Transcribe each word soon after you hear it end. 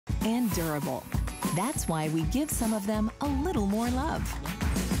and durable. That's why we give some of them a little more love.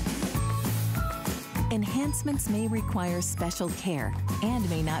 Enhancements may require special care and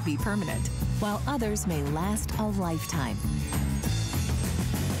may not be permanent, while others may last a lifetime.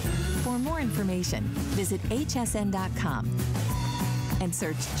 For more information, visit hsn.com and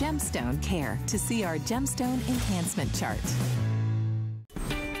search Gemstone Care to see our Gemstone Enhancement Chart.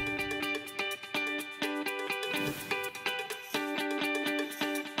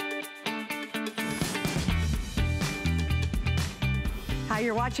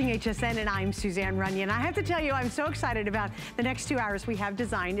 You're watching HSN and I'm Suzanne Runyon. I have to tell you, I'm so excited about the next 2 hours we have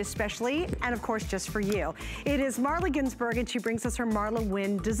designed, especially, and of course, just for you. It is Marla Ginsburg, and she brings us her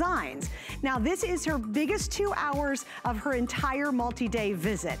MarlaWynne designs. Now, this is her biggest 2 hours of her entire multi-day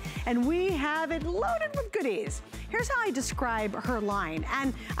visit, and we have it loaded with goodies. Here's how I describe her line,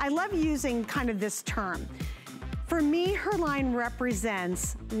 and I love using kind of this term. For me, her line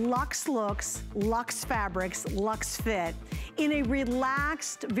represents luxe looks, luxe fabrics, luxe fit in a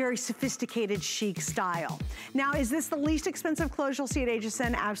relaxed, very sophisticated, chic style. Now, is this the least expensive clothes you'll see at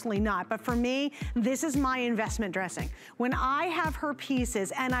HSN? Absolutely not. But for me, this is my investment dressing. When I have her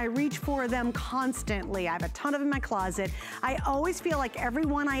pieces and I reach for them constantly, I have a ton of them in my closet, I always feel like every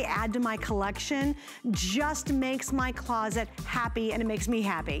one I add to my collection just makes my closet happy, and it makes me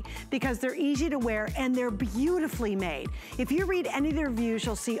happy because they're easy to wear and they're beautifully made. If you read any of the reviews,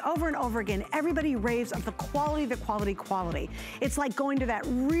 you'll see over and over again, everybody raves of the quality, the quality, quality. It's like going to that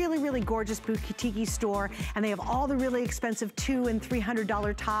really, really gorgeous boutique store and they have all the really expensive $200 and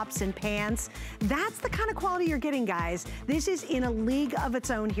 $300 tops and pants. That's the kind of quality you're getting, guys. This is in a league of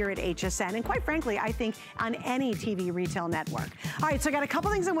its own here at HSN, and quite frankly, I think on any TV retail network. All right, so I got a couple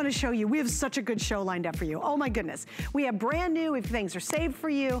things I want to show you. We have such a good show lined up for you. Oh my goodness. We have brand new, if things are saved for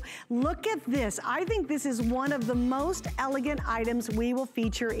you. Look at this. I think this is one of the most elegant items we will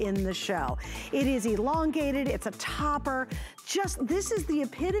feature in the show. It is elongated, it's a topper. This is the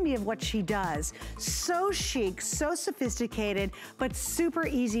epitome of what she does. So chic, so sophisticated, but super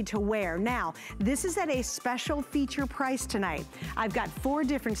easy to wear. Now, this is at a special feature price tonight. I've got 4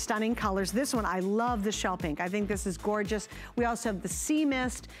 different stunning colors. This one, I love the shell pink. I think this is gorgeous. We also have the sea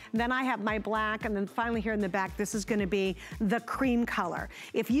mist. Then I have my black, and then finally here in the back, this is gonna be the cream color.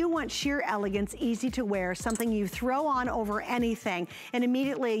 If you want sheer elegance, easy to wear, something you throw on over anything, and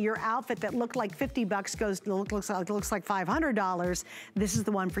immediately your outfit that looked like 50 bucks looks like $500, this is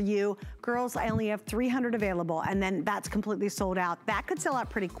the one for you. Girls, I only have 300 available, and then that's completely sold out. That could sell out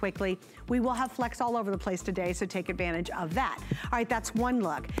pretty quickly. We will have flex all over the place today, so take advantage of that. All right, that's one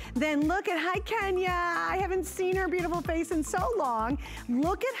look. Then look at, hi Kenya, I haven't seen her beautiful face in so long.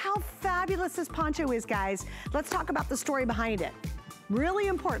 Look at how fabulous this poncho is, guys. Let's talk about the story behind it. Really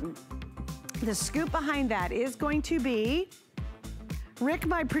important. The scoop behind that is going to be Rick,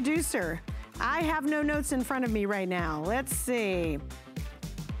 my producer. I have no notes in front of me right now. Let's see.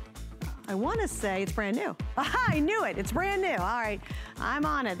 I want to say it's brand new. Aha, I knew it. It's brand new. All right. I'm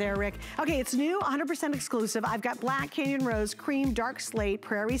on it there, Rick. Okay, it's new, 100% exclusive. I've got black, canyon rose, cream, dark slate,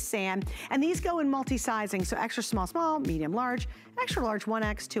 prairie sand, and these go in multi-sizing, so extra small, small, medium, large, extra large,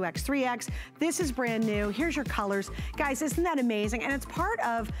 1X, 2X, 3X. This is brand new. Here's your colors. Guys, isn't that amazing? And it's part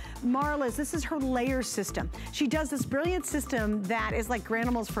of Marla's, this is her layer system. She does this brilliant system that is like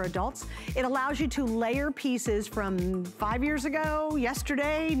Granimals for adults. It allows you to layer pieces from 5 years ago,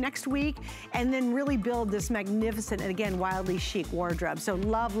 yesterday, next week, and then really build this magnificent and again, wildly chic wardrobe. So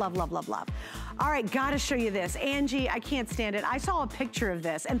love, love, love, love, love. All right, gotta show you this. Angie, I can't stand it. I saw a picture of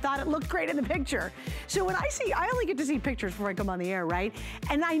this and thought it looked great in the picture. So when I only get to see pictures before I come on the air, right?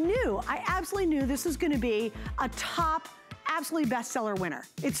 And I absolutely knew this was gonna be a top absolutely bestseller winner.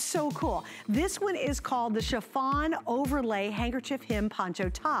 It's so cool. This one is called the Chiffon Overlay Handkerchief Hem Poncho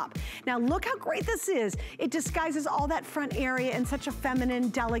Top. Now look how great this is. It disguises all that front area in such a feminine,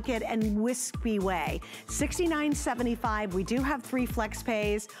 delicate, and wispy way. $69.75. We do have 3 flex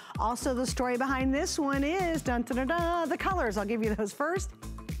pays. Also, the story behind this one is, dun, dun, dun, dun, the colors. I'll give you those first.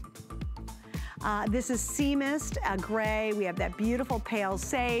 This is Sea Mist, gray. We have that beautiful pale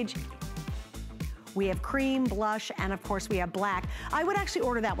sage. We have cream, blush, and of course we have black. I would actually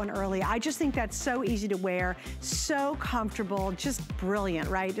order that one early. I just think that's so easy to wear, so comfortable, just brilliant,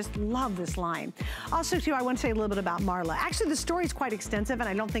 right? Just love this line. Also too, I want to say a little bit about Marla. Actually, the story is quite extensive and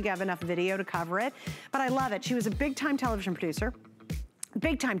I don't think I have enough video to cover it, but I love it. She was a big-time television producer.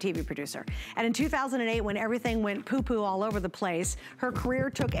 Big-time TV producer. And in 2008, when everything went poo-poo all over the place, her career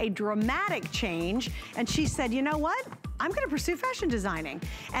took a dramatic change, and she said, you know what? I'm gonna pursue fashion designing.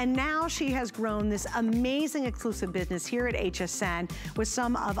 And now she has grown this amazing exclusive business here at HSN with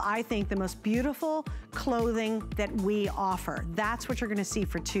some of, I think, the most beautiful clothing that we offer. That's what you're gonna see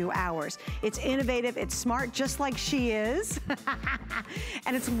for 2 hours. It's innovative, it's smart, just like she is.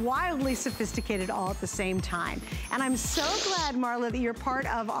 And it's wildly sophisticated all at the same time. And I'm so glad, Marla, that you're part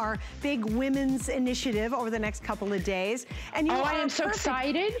of our big women's initiative over the next couple of days. And you I am so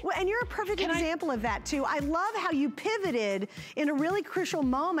excited. Well, and you're a perfect example of that too. I love how you pivoted in a really crucial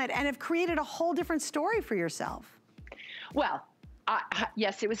moment and have created a whole different story for yourself. Well,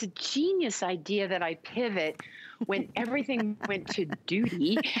 yes, it was a genius idea that I pivot when everything went to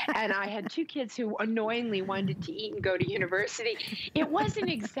duty and I had 2 kids who annoyingly wanted to eat and go to university. It wasn't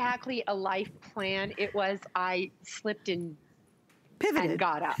exactly a life plan. It was I slipped in pivoted and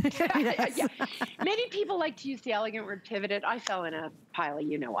got up. Yes. Yeah. Many people like to use the elegant word pivoted. I fell in a pile of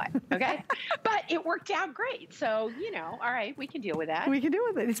you know what, okay? But it worked out great. So, you know, all right, we can deal with that. We can deal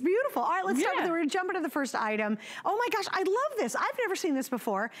with it. It's beautiful. All right, let's start with it. We're gonna jump into the first item. Oh my gosh, I love this. I've never seen this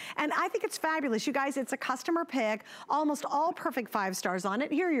before, and I think it's fabulous. You guys, it's a customer pick, almost all perfect 5 stars on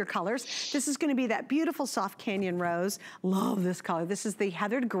it. Here are your colors. This is gonna be that beautiful soft canyon rose. Love this color. This is the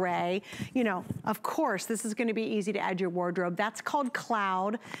heathered gray. You know, of course, this is gonna be easy to add to your wardrobe. That's called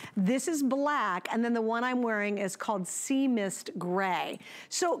Cloud. This is black, and then the one I'm wearing is called Sea Mist Gray.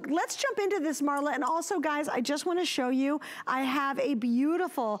 So let's jump into this, Marla. And also, guys, I just want to show you, I have a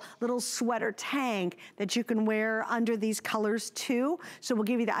beautiful little sweater tank that you can wear under these colors too. So we'll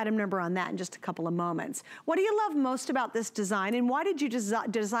give you the item number on that in just a couple of moments. What do you love most about this design, and why did you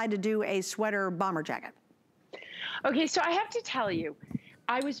decide to do a sweater bomber jacket? Okay, so I have to tell you,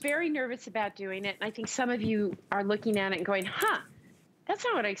 I was very nervous about doing it, and I think some of you are looking at it and going, huh, that's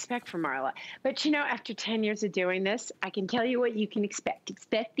not what I expect from Marla. But you know, after 10 years of doing this, I can tell you what you can expect.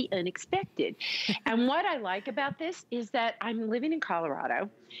 Expect the unexpected. And what I like about this is that I'm living in Colorado.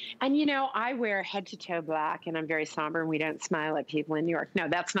 And you know, I wear head to toe black and I'm very somber and we don't smile at people in New York. No,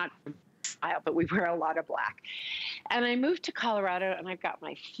 that's not style, but we wear a lot of black. And I moved to Colorado and I've got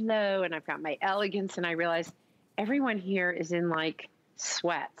my flow and I've got my elegance, and I realized everyone here is in like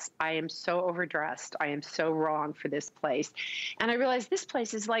sweats. I am so overdressed. I am so wrong for this place. And I realized this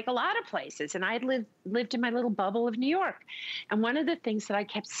place is like a lot of places. And I had lived in my little bubble of New York. And one of the things that I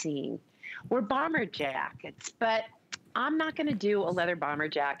kept seeing were bomber jackets, but I'm not going to do a leather bomber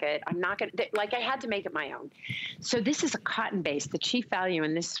jacket. I'm not going to, like, I had to make it my own. So this is a cotton base. The chief value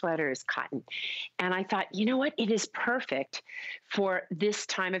in this sweater is cotton. And I thought, you know what? It is perfect for this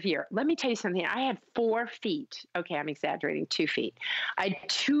time of year. Let me tell you something. I had 4 feet. Okay, I'm exaggerating, 2 feet. I had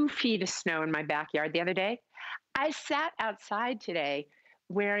 2 feet of snow in my backyard the other day. I sat outside today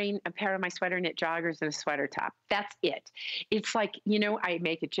wearing a pair of my sweater knit joggers and a sweater top. That's it. It's like, you know, I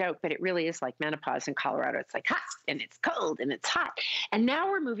make a joke, but it really is like menopause in Colorado. It's like hot and it's cold and it's hot. And now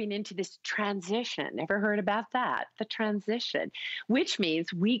we're moving into this transition. Ever heard about that? The transition, which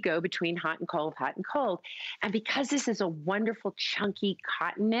means we go between hot and cold, hot and cold. And because this is a wonderful chunky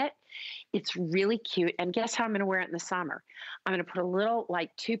cotton knit, it's really cute. And guess how I'm going to wear it in the summer? I'm going to put a little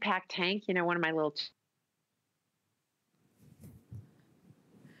like 2-pack tank, you know, one of my little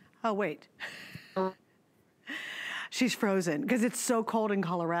Oh, wait. She's frozen because it's so cold in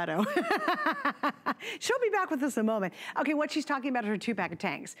Colorado. She'll be back with us in a moment. Okay, what she's talking about are her 2-pack of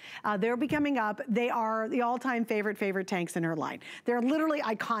tanks. They'll be coming up. They are the all-time favorite tanks in her line. They're literally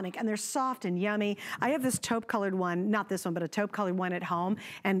iconic and they're soft and yummy. I have this taupe-colored one, not this one, but a taupe-colored one at home,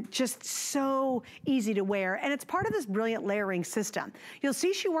 and just so easy to wear. And it's part of this brilliant layering system. You'll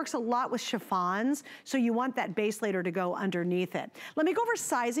see she works a lot with chiffons, so you want that base layer to go underneath it. Let me go over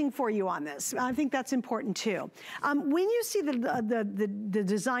sizing for you on this. I think that's important too. When you see the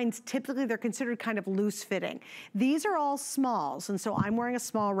designs, typically they're considered kind of loose fitting. These are all smalls, and so I'm wearing a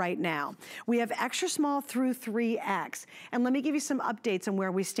small right now. We have extra small through 3X. And let me give you some updates on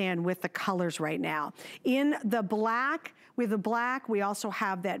where we stand with the colors right now. In the black, we also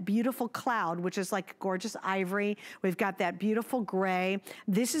have that beautiful cloud, which is like gorgeous ivory. We've got that beautiful gray.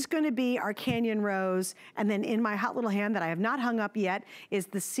 This is gonna be our canyon rose. And then in my hot little hand that I have not hung up yet is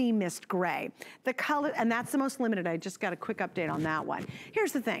the sea mist gray. The color, and that's the most limited. I just got a quick update on that one.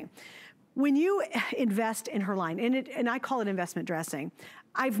 Here's the thing. When you invest in her line, and I call it investment dressing,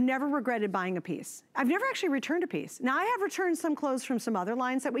 I've never regretted buying a piece. I've never actually returned a piece. Now, I have returned some clothes from some other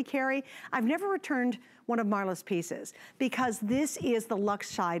lines that we carry. I've never returned one of Marla's pieces because this is the luxe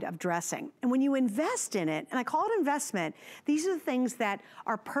side of dressing. And when you invest in it, and I call it investment, these are the things that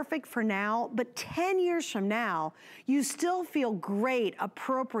are perfect for now, but 10 years from now, you still feel great,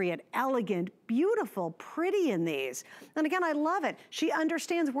 appropriate, elegant, beautiful, pretty in these. And again, I love it. She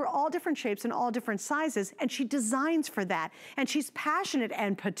understands we're all different shapes and all different sizes, and she designs for that. And she's passionate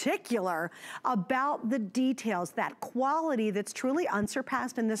and particular about the details, that quality that's truly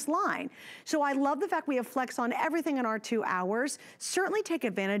unsurpassed in this line. So I love the fact we have flex on everything in our 2 hours. Certainly take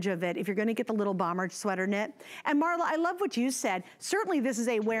advantage of it if you're gonna get the little bomber sweater knit. And Marla, I love what you said. Certainly this is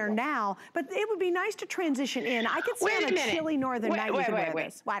a wear now, but it would be nice to transition in. I could see on a chilly northern night you could wear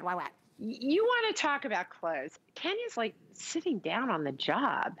this. What? You want to talk about clothes. Kenya's like sitting down on the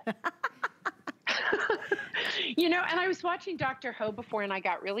job. You know, and I was watching Dr. Ho before and I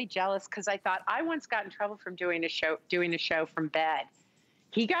got really jealous because I thought I once got in trouble from doing a show from bed.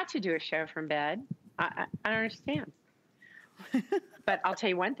 He got to do a show from bed. I don't understand. But I'll tell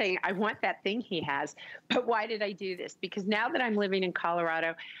you one thing, I want that thing he has. But why did I do this? Because now that I'm living in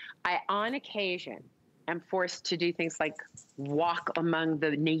Colorado, I, on occasion, am forced to do things like walk among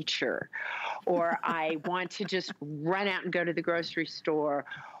the nature, or I want to just run out and go to the grocery store,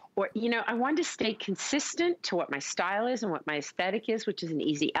 or, you know, I want to stay consistent to what my style is and what my aesthetic is, which is an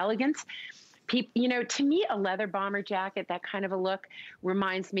easy elegance. People, you know, to me, a leather bomber jacket, that kind of a look,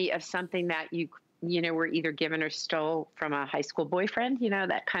 reminds me of something that you know, were either given or stole from a high school boyfriend, you know,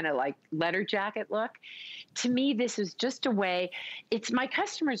 that kind of like leather jacket look. To me, this is just a way, my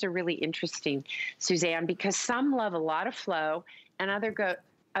customers are really interesting, Suzanne, because some love a lot of flow and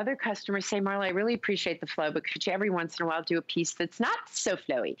other customers say, Marla, I really appreciate the flow, but could you every once in a while do a piece that's not so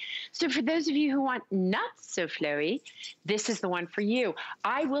flowy? So for those of you who want not so flowy, this is the one for you.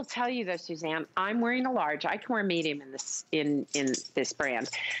 I will tell you though, Suzanne, I'm wearing a large. I can wear medium in this brand,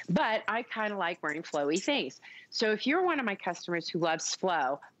 but I kind of like wearing flowy things. So if you're one of my customers who loves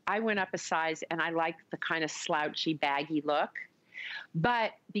flow, I went up a size and I like the kind of slouchy, baggy look.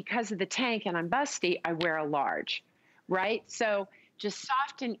 But because of the tank and I'm busty, I wear a large, right? So just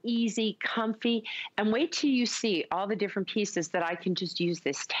soft and easy, comfy, and wait till you see all the different pieces that I can just use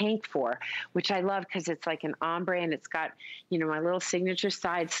this tank for, which I love because it's like an ombre and it's got, you know, my little signature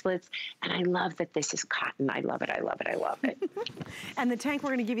side slits, and I love that this is cotton. I love it, I love it, I love it. And the tank,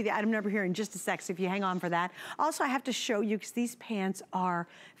 we're gonna give you the item number here in just a sec, so if you hang on for that. Also, I have to show you, because these pants are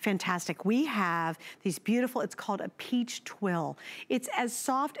fantastic. We have these beautiful, it's called a peach twill. It's as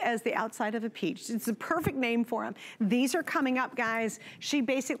soft as the outside of a peach. It's the perfect name for them. These are coming up, guys. She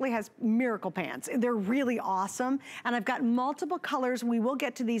basically has miracle pants. They're really awesome. And I've got multiple colors. We will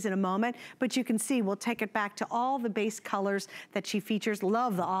get to these in a moment, but you can see we'll take it back to all the base colors that she features.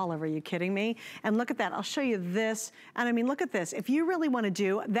 Love the olive, are you kidding me? And look at that, I'll show you this. And I mean, look at this. If you really want to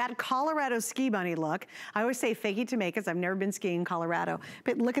do that Colorado ski bunny look, I always say fake it to make it, 'cause I've never been skiing in Colorado,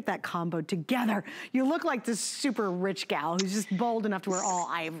 but look at that combo together. You look like this super rich gal who's just bold enough to wear all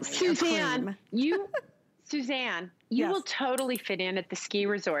ivory. Suzanne, Suzanne, you will totally fit in at the ski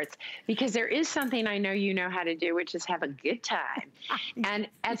resorts, because there is something I know you know how to do, which is have a good time. And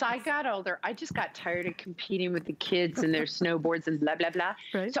as I got older, I just got tired of competing with the kids and their snowboards and blah, blah, blah.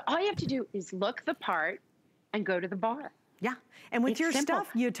 Right. So all you have to do is look the part and go to the bar. Yeah, and with your stuff,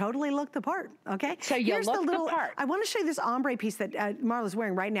 you totally look the part, okay? So you look the part. I want to show you this ombre piece that Marla's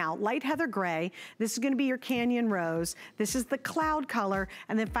wearing right now. Light heather gray. This is going to be your canyon rose. This is the cloud color.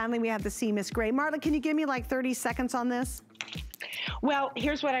 And then finally we have the sea mist gray. Marla, can you give me like 30 seconds on this? Well,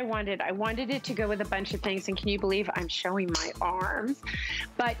 here's what I wanted. I wanted it to go with a bunch of things. And can you believe I'm showing my arms?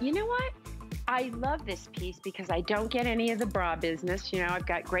 But you know what? I love this piece because I don't get any of the bra business. You know, I've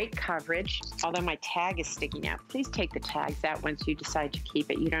got great coverage, although my tag is sticking out. Please take the tags out once you decide to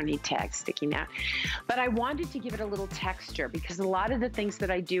keep it. You don't need tags sticking out. But I wanted to give it a little texture because a lot of the things that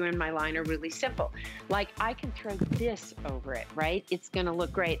I do in my line are really simple. Like I can throw this over it, right? It's going to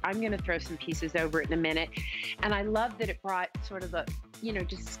look great. I'm going to throw some pieces over it in a minute. And I love that it brought sort of a, you know,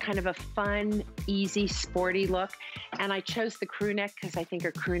 just kind of a fun, easy, sporty look. And I chose the crew neck because I think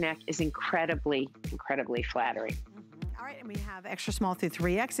her crew neck is incredibly flattering. All right, and we have extra small through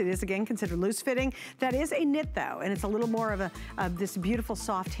 3X. It is, again, considered loose fitting. That is a knit, though, and it's a little more of this beautiful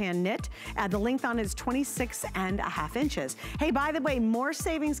soft hand knit. The length on it is 26.5 inches. Hey, by the way, more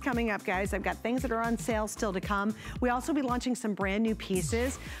savings coming up, guys. I've got things that are on sale still to come. We also be launching some brand new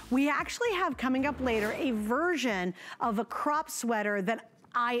pieces. We actually have coming up later a version of a crop sweater that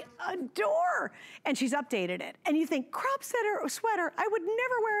I adore, and she's updated it. And you think, crop sweater, I would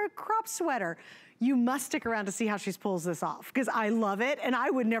never wear a crop sweater. You must stick around to see how she pulls this off, because I love it, and I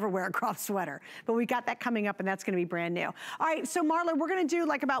would never wear a crop sweater. But we got that coming up, and that's gonna be brand new. All right, so Marla, we're gonna do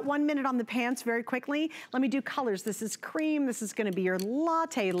like about 1 minute on the pants very quickly. Let me do colors. This is cream. This is gonna be your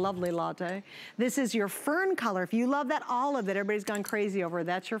latte, lovely latte. This is your fern color. If you love that olive that everybody's gone crazy over,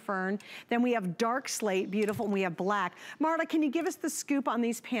 that's your fern. Then we have dark slate, beautiful, and we have black. Marla, can you give us the scoop on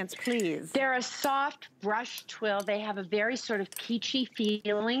these pants, please? They're a soft brush twill. They have a very sort of peachy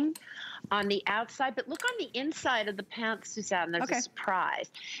feeling on the outside, but look on the inside of the pants, Suzanne, there's a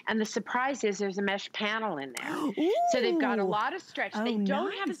surprise. And the surprise is there's a mesh panel in there. Ooh. So they've got a lot of stretch. Oh, they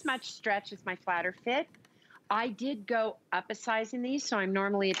don't have nice. as much stretch as my flatter fit. I did go up a size in these, so I'm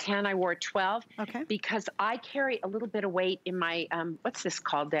normally a 10. I wore a 12 because I carry a little bit of weight in my, what's this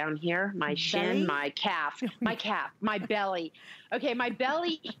called down here? My shin, my calf, my belly. Okay, my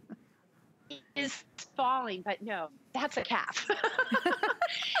belly is falling, but no, that's a calf.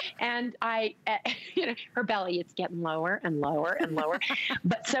 And you know, her belly is getting lower and lower and lower.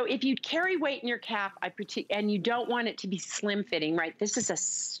 But so if you carry weight in your calf, and you don't want it to be slim fitting, right? This is a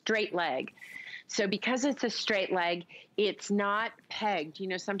straight leg. So because it's a straight leg, it's not pegged. You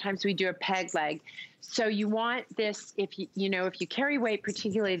know, sometimes we do a peg leg. So you want this, if you carry weight,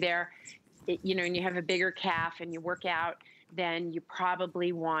 particularly there, you know, and you have a bigger calf and you work out, then you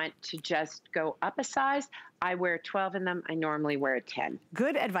probably want to just go up a size. I wear 12 in them. I normally wear a 10.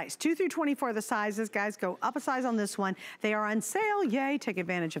 Good advice. 2 through 24 the sizes, guys. Go up a size on this one. They are on sale. Yay. Take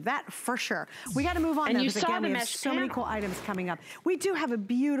advantage of that for sure. We got to move on and now, you because saw again, we have so many cool items coming up. We do have a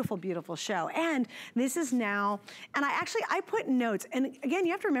beautiful, beautiful show. And this is now, and I put notes. And again,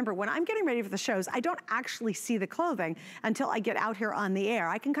 you have to remember, when I'm getting ready for the shows, I don't actually see the clothing until I get out here on the air.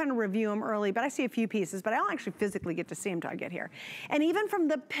 I can kind of review them early, but I see a few pieces, but I don't actually physically get to see them until I get here. And even from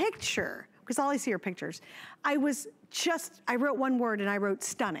the picture, because all I see are pictures, I wrote one word and I wrote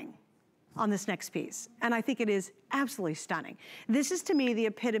stunning on this next piece. And I think it is absolutely stunning. This is, to me, the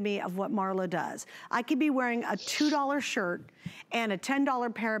epitome of what Marla does. I could be wearing a $2 shirt and a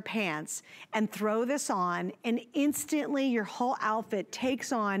 $10 pair of pants and throw this on, and instantly your whole outfit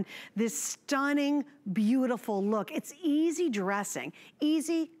takes on this stunning, beautiful look. It's easy dressing,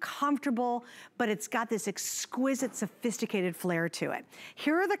 easy, comfortable, but it's got this exquisite, sophisticated flair to it.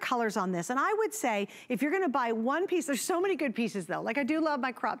 Here are the colors on this, and I would say if you're gonna buy one piece, there's so many good pieces though. Like, I do love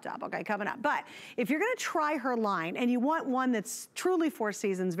my crop top, okay, coming up. But if you're gonna try her line and you want one that's truly 4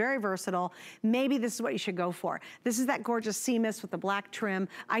 seasons, very versatile, maybe this is what you should go for. This is that gorgeous sea mist with the black trim.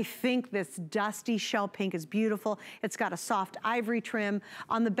 I think this dusty shell pink is beautiful. It's got a soft ivory trim.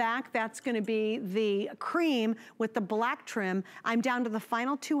 On the back, that's gonna be the cream with the black trim. I'm down to the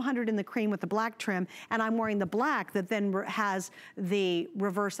final 200 in the cream with the black trim, and I'm wearing the black that then has the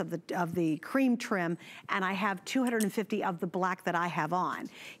reverse of the cream trim, and I have 250 of the black that I have on.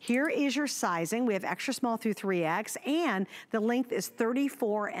 Here is your sizing. We have extra small through 3X, and the length is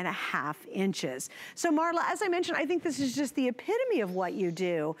 34.5 inches. So Marla, as I mentioned, I think this is just the epitome of what you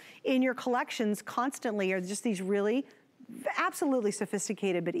do in your collections constantly, are just these really absolutely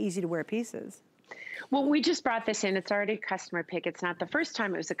sophisticated but easy to wear pieces. Well, we just brought this in. It's already a customer pick. It's not the first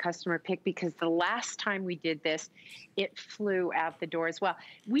time it was a customer pick, because the last time we did this, it flew out the door as well.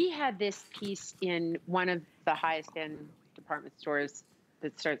 We had this piece in one of the highest end department stores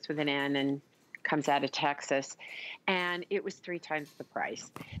that starts with an N and comes out of Texas, and it was 3 times the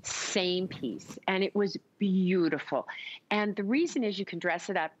price. Same piece, and it was beautiful. And the reason is you can dress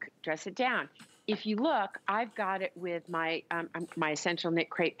it up, dress it down. If you look, I've got it with my my essential knit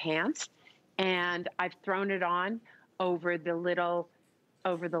crepe pants, and I've thrown it on over the little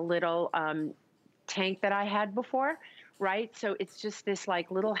tank that I had before, right? So it's just this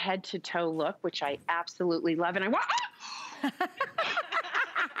like little head to toe look, which I absolutely love. And I want.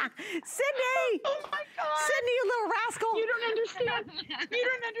 Sydney! Oh my God! Sydney, you little rascal! You don't understand. You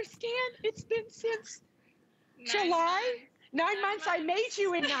don't understand. It's been since July. 9 months. I made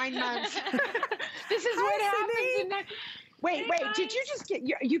you in 9 months. This is what happens in 9. Wait, did you just get,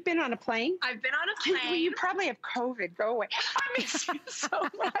 you've been on a plane? I've been on a plane. Well, you probably have COVID. Go away. I miss you so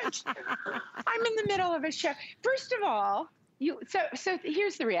much. I'm in the middle of a show. First of all, so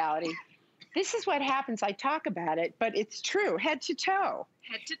here's the reality. This is what happens. I talk about it, but it's true. Head to toe.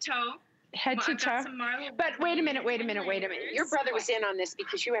 Head to toe. Head to toe. But wait a minute. Your brother was in on this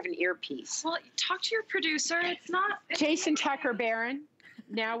because you have an earpiece. Well, talk to your producer. It's not. Jason Tucker Barron.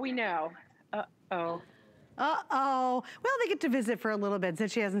 Now we know. Uh-oh. Uh-oh. Well, they get to visit for a little bit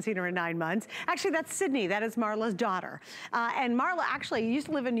since she hasn't seen her in 9 months. Actually, that's Sydney. That is Marla's daughter. And Marla actually used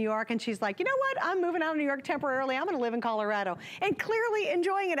to live in New York, and she's like, you know what? I'm moving out of New York temporarily. I'm going to live in Colorado. And clearly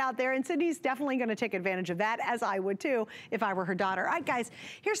enjoying it out there. And Sydney's definitely going to take advantage of that, as I would too if I were her daughter. All right, guys,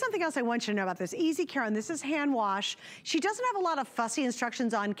 here's something else I want you to know about this. Easy care, and this is hand wash. She doesn't have a lot of fussy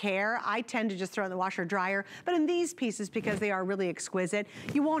instructions on care. I tend to just throw it in the washer dryer. But in these pieces, because they are really exquisite,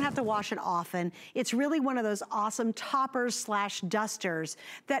 you won't have to wash it often. It's really one of those awesome toppers slash dusters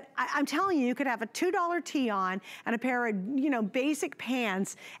that I'm telling you, you could have a $2 tee on and a pair of, you know, basic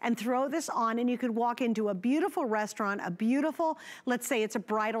pants and throw this on, and you could walk into a beautiful restaurant, a beautiful, let's say it's a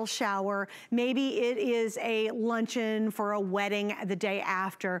bridal shower, maybe it is a luncheon for a wedding the day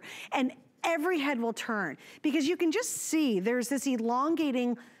after, and every head will turn because you can just see there's this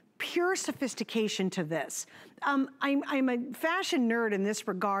elongating pure sophistication to this. I'm a fashion nerd in this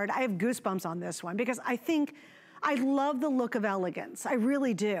regard. I have goosebumps on this one because I love the look of elegance. I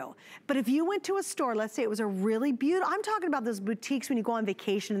really do. But if you went to a store, let's say it was a really beautiful, I'm talking about those boutiques when you go on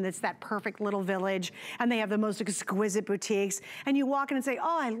vacation and it's that perfect little village and they have the most exquisite boutiques, and you walk in and say,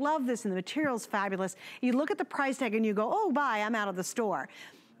 oh, I love this and the material's fabulous. You look at the price tag and you go, oh, bye, I'm out of the store.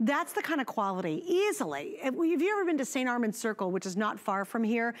 That's the kind of quality, easily. Have you ever been to St. Armand's Circle, which is not far from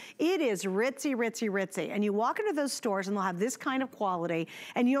here? It is ritzy, ritzy, ritzy. And you walk into those stores and they'll have this kind of quality,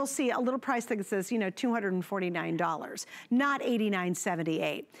 and you'll see a little price tag that says, you know, $249, not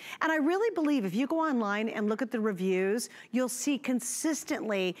 $89.78. And I really believe if you go online and look at the reviews, you'll see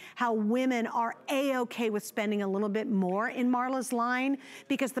consistently how women are A-okay with spending a little bit more in Marla's line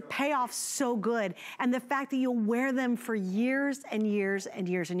because the payoff's so good. And the fact that you'll wear them for years and years and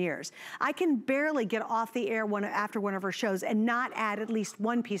years and years. I can barely get off the air after one of her shows and not add at least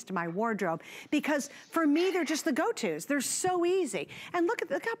one piece to my wardrobe because for me, they're just the go-tos. They're so easy. And look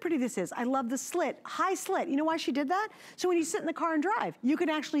how pretty this is. I love the slit, high slit. You know why she did that? So when you sit in the car and drive, you can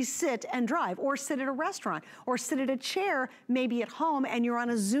actually sit and drive, or sit at a restaurant, or sit at a chair, maybe at home, and you're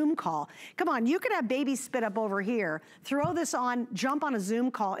on a Zoom call. Come on, you could have baby spit up over here, throw this on, jump on a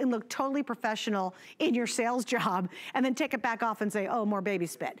Zoom call, and look totally professional in your sales job, and then take it back off and say, oh, more baby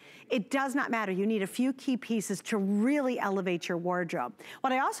spit. It does not matter. You need a few key pieces to really elevate your wardrobe.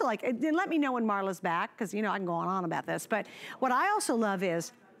 What I also like, and let me know when Marla's back, because you know I can go on about this, but what I also love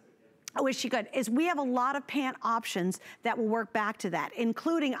is, I wish she could, is we have a lot of pant options that will work back to that,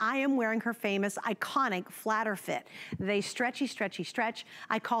 including I am wearing her famous, iconic flatter fit. They stretchy, stretchy, stretch.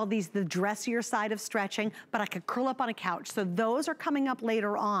 I call these the dressier side of stretching, but I could curl up on a couch. So those are coming up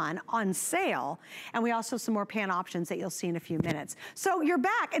later on sale. And we also have some more pant options that you'll see in a few minutes. So you're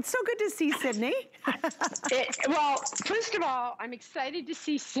back. It's so good to see Sydney. Well, first of all, I'm excited to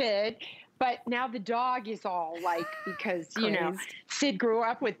see Sid. But now the dog is all like, because, you know, Sid grew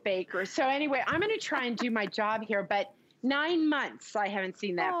up with Baker. So anyway, I'm going to try and do my job here. But 9 months, I haven't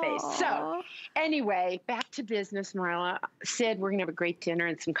seen that face. So anyway, back to business, Marla. Sid, we're going to have a great dinner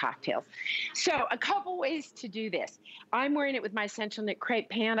and some cocktails. So a couple ways to do this. I'm wearing it with my essential knit crepe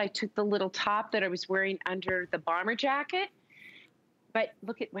pant. I took the little top that I was wearing under the bomber jacket. But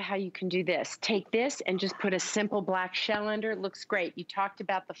look at how you can do this. Take this and just put a simple black shell under. It looks great. You talked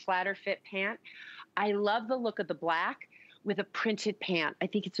about the flatter fit pant. I love the look of the black with a printed pant. I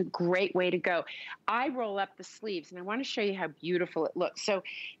think it's a great way to go. I roll up the sleeves, and I want to show you how beautiful it looks. So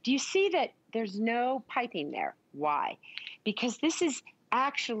do you see that there's no piping there? Why? Because this is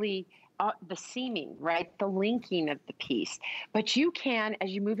actually the seaming, right? The linking of the piece. But you can, as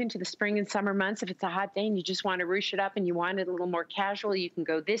you move into the spring and summer months, if it's a hot day and you just want to ruche it up and you want it a little more casual, you can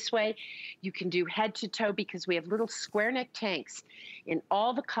go this way. You can do head to toe because we have little square neck tanks in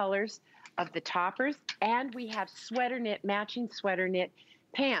all the colors of the toppers, and we have sweater knit, matching sweater knit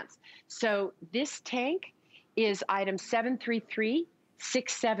pants. So this tank is item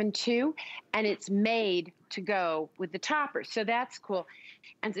 733672, and it's made to go with the toppers. So that's cool.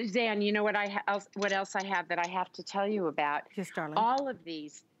 And Suzanne, you know what what else I have that I have to tell you about? Yes, darling. All of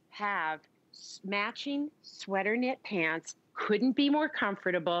these have matching sweater knit pants. Couldn't be more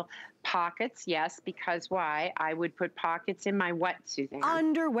comfortable. Pockets, yes, because why? I would put pockets in my what, Suzanne?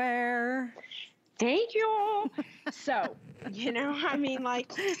 Underwear. Thank you. So, you know, I mean,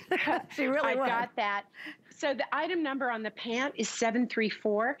 like, she really I've got that. So the item number on the pant is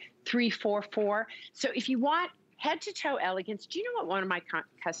 734344. So if you want head to toe elegance, do you know what one of my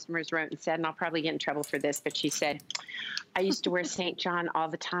customers wrote and said, and I'll probably get in trouble for this, but she said, I used to wear St. John all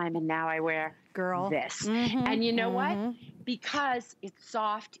the time, and now I wear this. And you know what? Because it's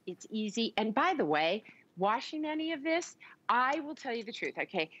soft, it's easy. And by the way, washing any of this, I will tell you the truth.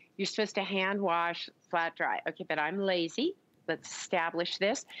 Okay, you're supposed to hand wash, flat dry. Okay, but I'm lazy. let's establish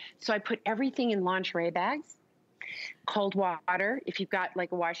this. So I put everything in lingerie bags, cold water, if you've got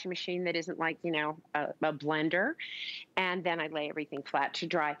like a washing machine that isn't like, you know, a blender, and then I lay everything flat to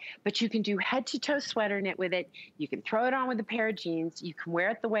dry. But you can do head to toe sweater knit with it. You can throw it on with a pair of jeans. You can wear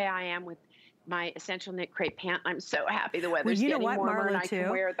it the way I am with my essential knit crepe pant. I'm so happy the weather's getting warmer and I can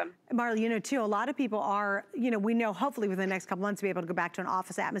wear them. Marla, you know, too, a lot of people are, you know, we know hopefully within the next couple months to be able to go back to an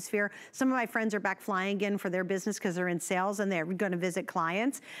office atmosphere. Some of my friends are back flying again for their business because they're in sales and they're going to visit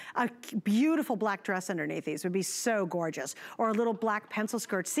clients. A beautiful black dress underneath these would be so gorgeous. Or a little black pencil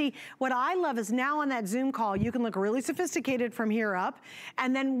skirt. See, what I love is now on that Zoom call, you can look really sophisticated from here up.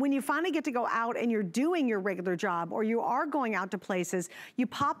 And then when you finally get to go out and you're doing your regular job or you are going out to places, you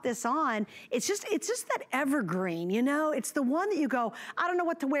pop this on. It's just that evergreen, you know? It's the one that you go, I don't know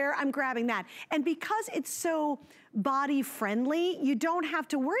what to wear, I'm grabbing that. And because it's so body friendly, you don't have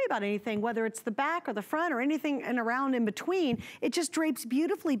to worry about anything, whether it's the back or the front or anything and around in between. It just drapes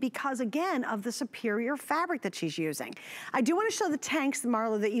beautifully because, again, of the superior fabric that she's using. I do want to show the tanks,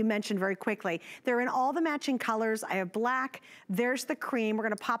 Marla, that you mentioned very quickly. They're in all the matching colors. I have black. There's the cream. We're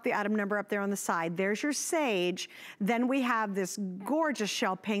going to pop the item number up there on the side. There's your sage. Then we have this gorgeous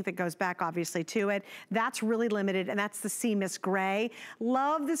shell pink that goes back, obviously, to it. That's really limited, and that's the Sea Mist Gray.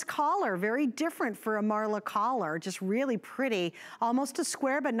 Love this collar. Very different for a Marla collar. Just really pretty, almost a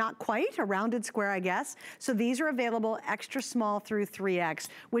square, but not quite, a rounded square, I guess. So these are available extra small through 3X,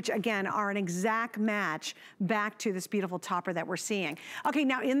 which again are an exact match back to this beautiful topper that we're seeing. Okay,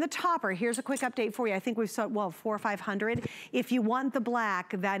 now in the topper, here's a quick update for you. I think we've sold, well, 400 or 500. If you want the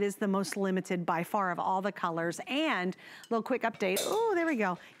black, that is the most limited by far of all the colors. And a little quick update. Oh, there we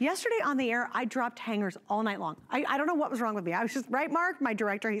go. Yesterday on the air, I dropped hangers all night long. I don't know what was wrong with me. I was just, right, Mark, my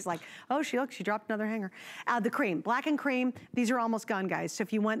director, he's like, oh, she dropped another hanger. The cream, black and cream, these are almost gone, guys. So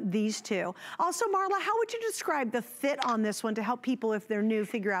if you want these two. Also, Marla, how would you describe the fit on this one to help people, if they're new,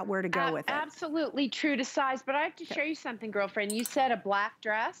 figure out where to go with it? Absolutely true to size, but I have to show you something, girlfriend. You said a black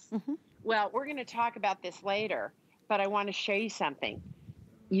dress. Well, we're going to talk about this later, but I want to show you something.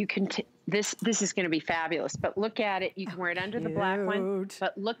 You can, this is going to be fabulous, but look at it. You can wear it under the black one,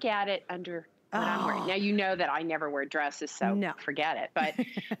 but look at it under what I'm wearing. Now, you know that I never wear dresses, so forget it. But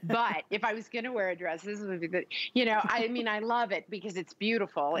if I was going to wear a dress, this would be good. You know, I mean, I love it because it's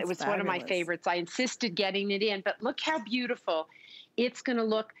beautiful. It was fabulous. One of my favorites. I insisted getting it in, but look how beautiful it's going to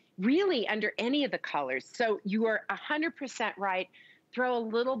look really under any of the colors. So you are 100% right. Throw a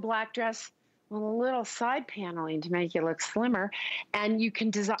little black dress with a little side paneling to make you look slimmer, and you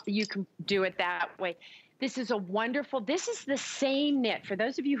can do it that way. This is a wonderful, this is the same knit. For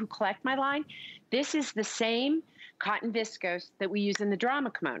those of you who collect my line, this is the same cotton viscose that we use in the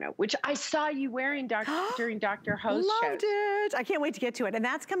drama kimono, which I saw you wearing during Dr. Ho's shows. Loved it. I can't wait to get to it. And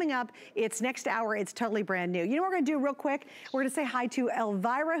that's coming up. It's next hour. It's totally brand new. You know what we're going to do real quick? We're going to say hi to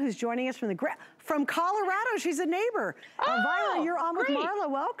Elvira, who's joining us from Colorado. She's a neighbor. Oh, Elvira, you're on with Marla.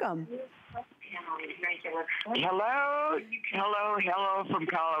 Welcome. Hello from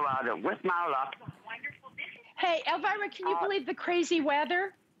Colorado with Marla. Hey, Elvira, can you believe the crazy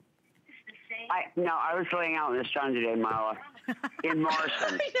weather? No, I was laying out in the sun today, Marla, in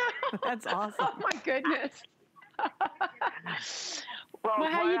Morrison. I know. That's awesome. Oh, my goodness. Well,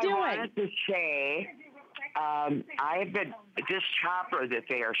 how you doing? I wanted to say, I've been, this chopper that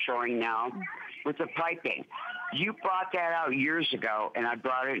they are showing now with the piping, you brought that out years ago, and I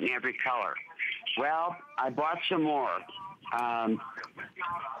brought it in every color. Well, I bought some more. The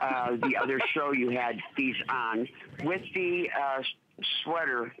other show you had these on with the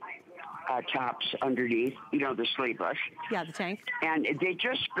sweater tops underneath, you know, the sleeveless. Yeah, the tank. And they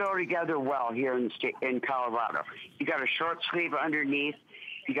just go together well here in Colorado. You got a short sleeve underneath,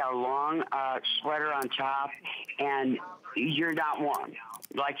 you got a long sweater on top, and you're not warm.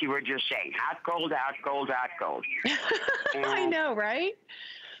 Like you were just saying, hot, cold, hot, cold, hot, cold. I know, right?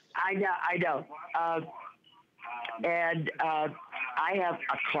 I know. I have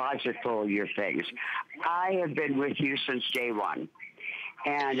a closet full of your things. I have been with you since day one.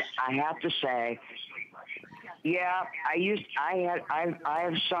 And I have to say, yeah, I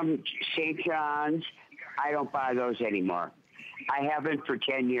have some St. John's. I don't buy those anymore. I haven't for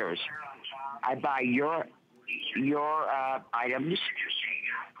 10 years. I buy your items.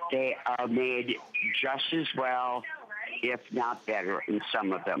 They are made just as well, if not better, in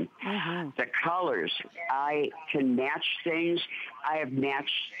some of them. The colors, I can match things. I have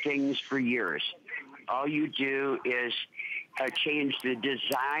matched things for years. All you do is change the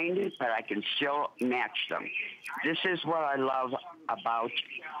design, but I can still match them. This is what I love about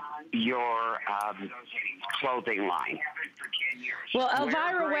your clothing line. Well,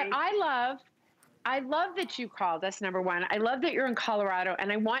 Elvira, what I love I love that you called us, number one. I love that you're in Colorado,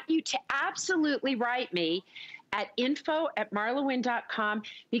 and I want you to absolutely write me at info@marlawynne.com,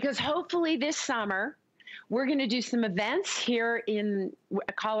 because hopefully this summer we're going to do some events here in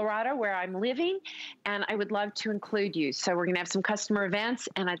Colorado where I'm living, and I would love to include you. So we're going to have some customer events,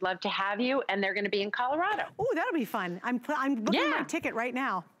 and I'd love to have you, and they're going to be in Colorado. Oh, that'll be fun. I'm booking my ticket right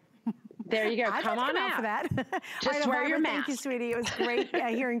now. There you go. Come on out for that. Just wear your mask. Thank you, sweetie. It was great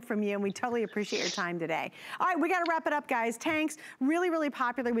hearing from you, and we totally appreciate your time today. All right, we got to wrap it up, guys. Tanks, really, really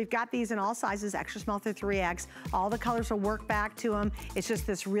popular. We've got these in all sizes, extra small through 3X. All the colors will work back to them. It's just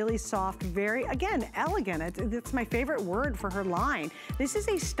this really soft, very, again, elegant. It's my favorite word for her line. This is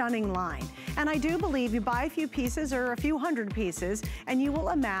a stunning line. And I do believe you buy a few pieces or a few hundred pieces, and you will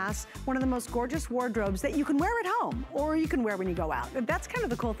amass one of the most gorgeous wardrobes that you can wear at home, or you can wear when you go out. That's kind of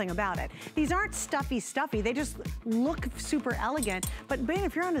the cool thing about it. These aren't stuffy. They just look super elegant. But man,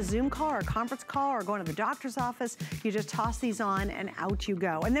 if you're on a Zoom call or a conference call or going to the doctor's office, you just toss these on and out you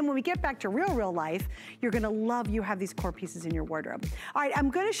go. And then when we get back to real life, you're gonna love you have these core pieces in your wardrobe. All right, I'm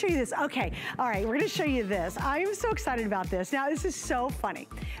gonna show you this. Okay, all right, we're gonna show you this. I am so excited about this. Now, this is so funny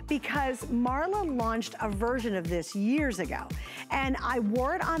because Marla launched a version of this years ago. And I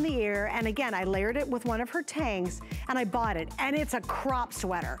wore it on the air, and again, I layered it with one of her tanks, and I bought it, and it's a crop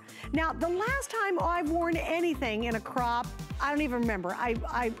sweater. Now, the last time I've worn anything in a crop, I don't even remember.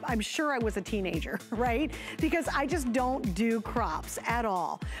 I'm sure I was a teenager, right? Because I just don't do crops at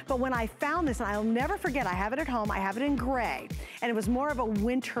all. But when I found this, and I'll never forget, I have it at home, I have it in gray, and it was more of a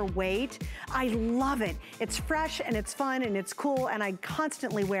winter weight. I love it. It's fresh, and it's fun, and it's cool, and I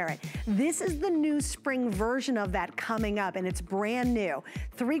constantly wear it. This is the new spring version of that coming up, and it's brand new.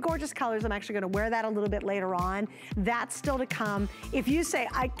 3 gorgeous colors. I'm actually gonna wear that a little bit later on. That's still to come. If you say,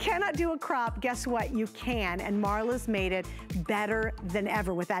 I cannot do a crop, guess what? You can, and Marla's made it better than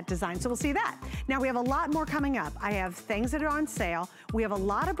ever with that design. So we'll see that. Now we have a lot more coming up. I have things that are on sale. We have a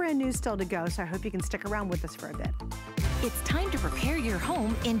lot of brand new still to go, so I hope you can stick around with us for a bit. It's time to prepare your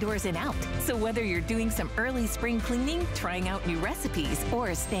home indoors and out. So whether you're doing some early spring cleaning, trying out new recipes,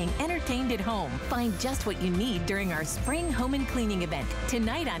 or staying entertained at home, find just what you need during our spring home and cleaning event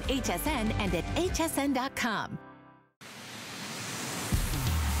tonight on HSN and at hsn.com.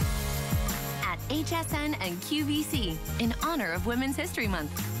 HSN and QVC, in honor of Women's History Month,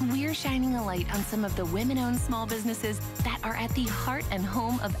 we're shining a light on some of the women-owned small businesses that are at the heart and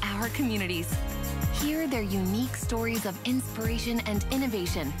home of our communities. Hear their unique stories of inspiration and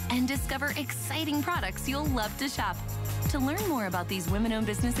innovation, and discover exciting products you'll love to shop. To learn more about these women-owned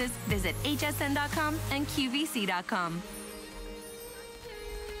businesses, visit hsn.com and qvc.com.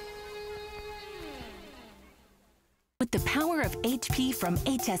 With the power of HP from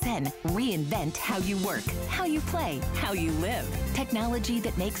HSN, reinvent how you work, how you play, how you live. Technology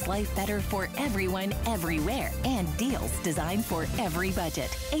that makes life better for everyone, everywhere, and deals designed for every budget.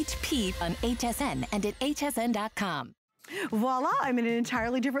 HP on HSN and at hsn.com. Voila, I'm in an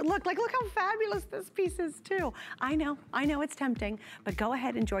entirely different look. Like, look how fabulous this piece is too. I know it's tempting, but go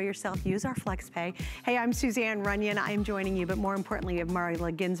ahead, enjoy yourself, use our FlexPay. Hey, I'm Suzanne Runyon, I am joining you, but more importantly,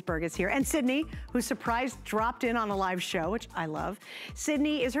 Marla Ginsburg is here. And Sydney, who surprised dropped in on a live show, which I love.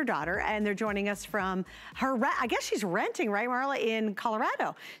 Sydney is her daughter, and they're joining us from her, I guess she's renting, right, Marla, in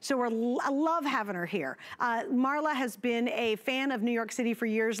Colorado. So I love having her here. Marla has been a fan of New York City for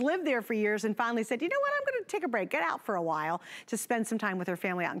years, lived there for years, and finally said, you know what, I'm gonna take a break, get out for a while to spend some time with her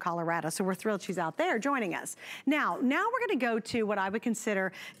family out in Colorado. So we're thrilled she's out there joining us. Now we're gonna go to what I would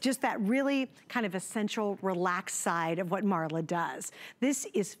consider just that really kind of essential, relaxed side of what Marla does. This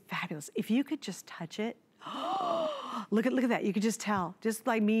is fabulous. If you could just touch it. Look at that, you could just tell, just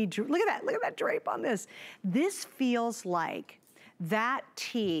like me, look at that drape on this. This feels like that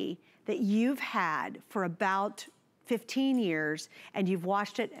tea that you've had for about 15 years, and you've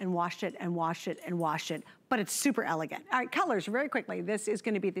washed it and washed it and washed it and washed it, but it's super elegant. All right, colors, very quickly. This is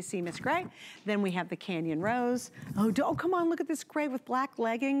gonna be the Sea Mist Gray. Then we have the Canyon Rose. Oh, come on, look at this gray with black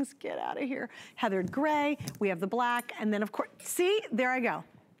leggings. Get out of here. Heathered Gray, we have the black, and then of course, see, there I go.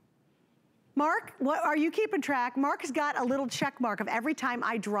 Mark, what are you keeping track? Mark has got a little check mark of every time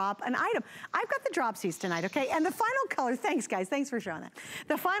I drop an item. I've got the dropsies tonight, okay? And the final color, thanks guys, thanks for showing that.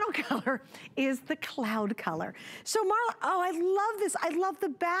 The final color is the cloud color. So Marla, oh, I love this. I love the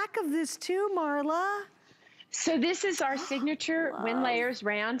back of this too, Marla. So this is our signature Win Layers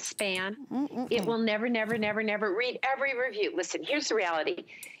round span. It will never, never, never, never read every review. Listen, here's the reality.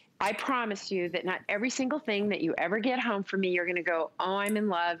 I promise you that not every single thing that you ever get home from me, you're going to go, oh, I'm in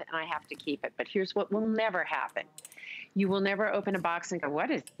love and I have to keep it. But here's what will never happen. You will never open a box and go,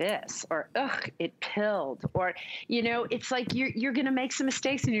 what is this? Or, ugh, it pilled. Or, you know, it's like you're going to make some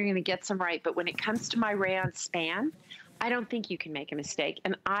mistakes and you're going to get some right. But when it comes to my rayon span, I don't think you can make a mistake.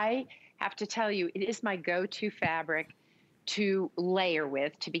 And I have to tell you, it is my go-to fabric to layer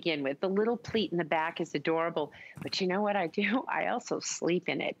with, to begin with. The little pleat in the back is adorable. But you know what I do? I also sleep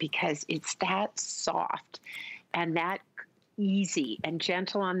in it because it's that soft and that easy and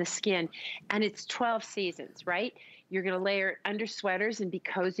gentle on the skin. And it's 12 seasons, right? You're going to layer it under sweaters and be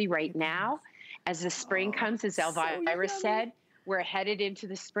cozy right now. As the spring comes, as Elvira said, we're headed into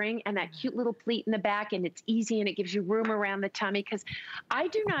the spring, and that cute little pleat in the back, and it's easy, and it gives you room around the tummy, because I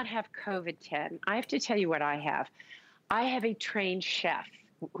do not have COVID-10. I have to tell you what I have. I have a trained chef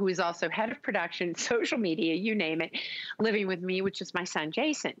who is also head of production, social media, you name it, living with me, which is my son,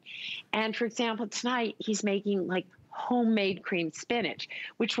 Jason. And for example, tonight he's making like homemade creamed spinach,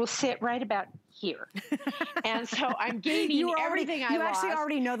 which will sit right about here. And so I'm gaining everything I lost. You actually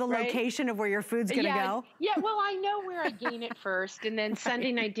already know the location of where your food's going to go? Yeah, well, I know where I gain it first, and then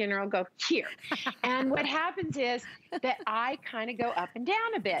Sunday night dinner I'll go here. And what happens is that I kind of go up and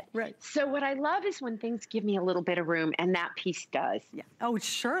down a bit. Right. So what I love is when things give me a little bit of room, and that piece does. Yeah. Oh, it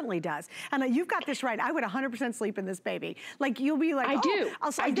certainly does. And you've got this right. I would 100% sleep in this baby. Like, you'll be like, I do.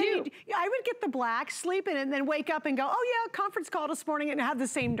 I would get the black, sleep in it, and then wake up and go, oh yeah, conference call this morning, and have the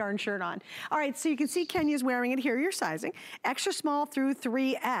same darn shirt on. All right, so you can see Kenya's wearing it here, your sizing. Extra small through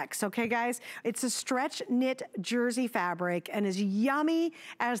 3X, okay guys? It's a stretch knit jersey fabric and as yummy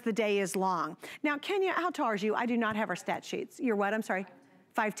as the day is long. Now, Kenya, how tall are you? I do not have our stat sheets. You're what, I'm sorry?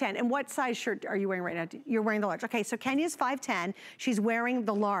 5'10". And what size shirt are you wearing right now? You're wearing the large. Okay, so Kenya's 5'10". She's wearing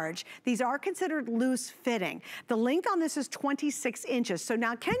the large. These are considered loose fitting. The length on this is 26 inches. So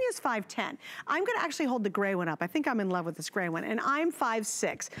now Kenya's 5'10". I'm gonna actually hold the gray one up. I think I'm in love with this gray one. And I'm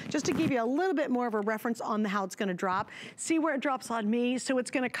 5'6". Just to give you a little bit more of a reference on how it's gonna drop. See where it drops on me? So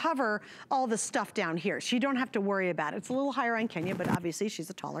it's gonna cover all the stuff down here. So you don't have to worry about it. It's a little higher on Kenya, but obviously she's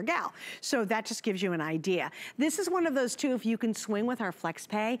a taller gal. So that just gives you an idea. This is one of those too, if you can swing with our flex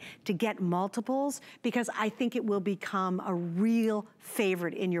pay to get multiples, because I think it will become a real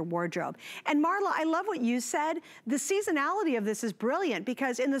favorite in your wardrobe. And Marla, I love what you said. The seasonality of this is brilliant,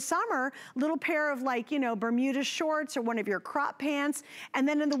 because in the summer, little pair of like, you know, Bermuda shorts or one of your crop pants, and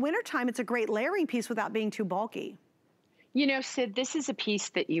then in the wintertime, it's a great layering piece without being too bulky. You know, Sid, this is a piece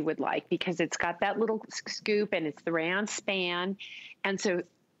that you would like because it's got that little scoop and it's the rayon span. And so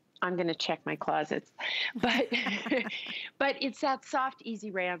I'm going to check my closets, but, but it's that soft, easy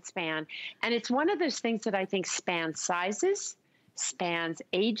rayon span. And it's one of those things that I think spans sizes, spans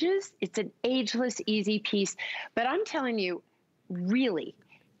ages. It's an ageless, easy piece. But I'm telling you, really,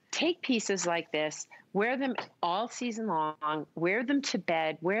 take pieces like this, wear them all season long, wear them to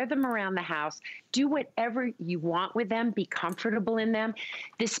bed, wear them around the house, do whatever you want with them, be comfortable in them.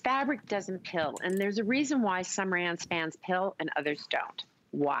 This fabric doesn't pill. And there's a reason why some rayon spans pill and others don't.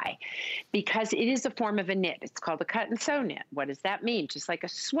 Why? Because it is a form of a knit. It's called a cut and sew knit. What does that mean? Just like a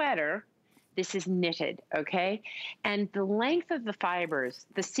sweater, this is knitted, okay? And the length of the fibers,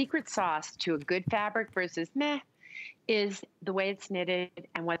 the secret sauce to a good fabric versus meh, is the way it's knitted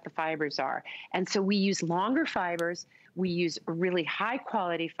and what the fibers are. And so we use longer fibers. We use a really high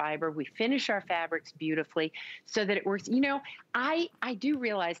quality fiber. We finish our fabrics beautifully so that it works. You know, I do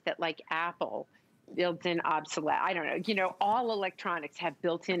realize that like Apple, built-in obsolescence. I don't know. You know, all electronics have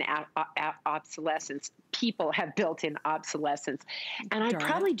built-in obsolescence. People have built-in obsolescence. And I'd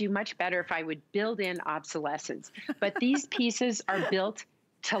probably do much better if I would build in obsolescence. But these pieces are built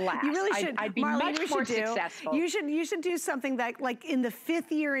to last. You really should. I'd be Marla, much more successful. You should do something that, like in the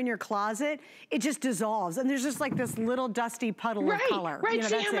 5th year in your closet, it just dissolves. And there's just like this little dusty puddle of color. Right, you know,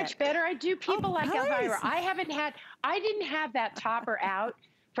 see how much better I do? People like Elvira. I didn't have that topper out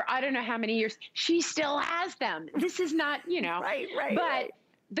for I don't know how many years. She still has them. This is not, you know. Right. But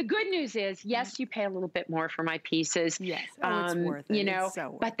the good news is, yes, you pay a little bit more for my pieces. Yes, it's worth it. You know, it's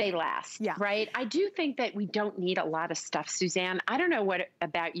so worth but they last, right? I do think that we don't need a lot of stuff, Suzanne. I don't know what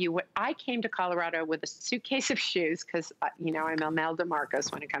about you. I came to Colorado with a suitcase of shoes because, you know, I'm Imelda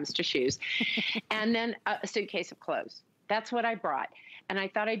Marcos when it comes to shoes. And then a suitcase of clothes. That's what I brought. And I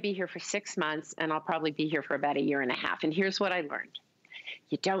thought I'd be here for 6 months, and I'll probably be here for about 1.5 years. And here's what I learned.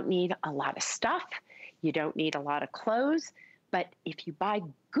 You don't need a lot of stuff. You don't need a lot of clothes. But if you buy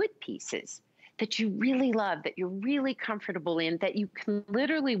good pieces that you really love, that you're really comfortable in, that you can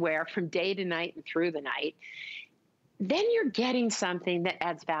literally wear from day to night and through the night, then you're getting something that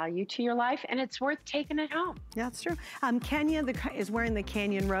adds value to your life, and it's worth taking it home. Yeah, that's true. Kenya is wearing the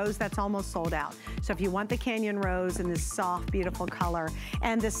Canyon Rose. That's almost sold out. So if you want the Canyon Rose in this soft, beautiful color,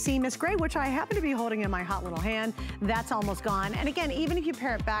 and the Seamus Gray, which I happen to be holding in my hot little hand, that's almost gone. And again, even if you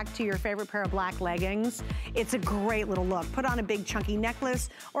pair it back to your favorite pair of black leggings, it's a great little look. Put on a big chunky necklace,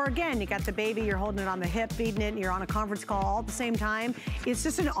 or again, you got the baby, you're holding it on the hip, feeding it, and you're on a conference call all at the same time. It's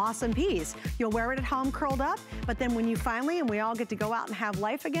just an awesome piece. You'll wear it at home curled up, but then when you finally, and we all get to go out and have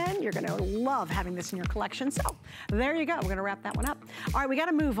life again, you're gonna love having this in your collection. So there you go, we're gonna wrap that one up. All right, we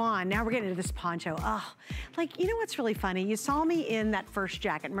gotta move on. Now we're getting into this poncho. Oh, like, you know what's really funny? You saw me in that first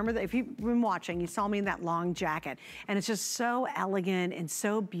jacket. Remember that if you've been watching, you saw me in that long jacket. And it's just so elegant and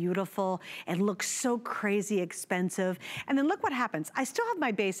so beautiful and looks so crazy expensive. And then look what happens. I still have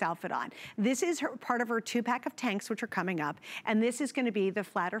my base outfit on. This is part of her 2-pack of tanks, which are coming up. And this is gonna be the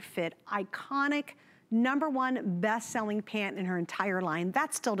flatter fit, iconic, #1 best-selling pant in her entire line.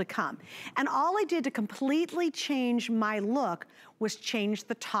 That's still to come. And all I did to completely change my look was change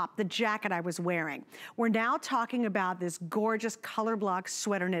the top, the jacket I was wearing. We're now talking about this gorgeous color block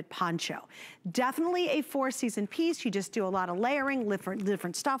sweater knit poncho. Definitely a 4-season piece. You just do a lot of layering,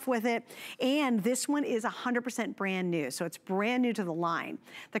 different stuff with it. And this one is 100% brand new. So it's brand new to the line.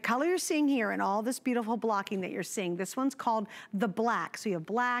 The color you're seeing here and all this beautiful blocking that you're seeing, this one's called the black. So you have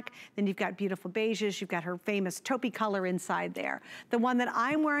black, then you've got beautiful beiges, you've got her famous taupey color inside there. The one that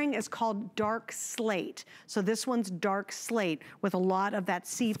I'm wearing is called dark slate. So this one's dark slate with a lot of that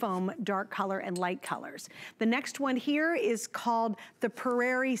seafoam dark color and light colors. The next one here is called the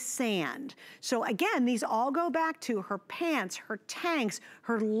Prairie Sand. So again, these all go back to her pants, her tanks,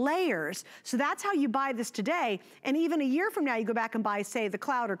 her layers. So that's how you buy this today. And even a year from now, you go back and buy, say, the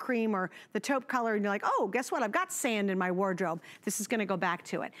cloud or cream or the taupe color, and you're like, oh, guess what? I've got sand in my wardrobe. This is gonna go back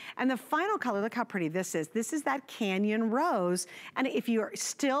to it. And the final color, look how pretty this is. This is that Canyon Rose. And if you're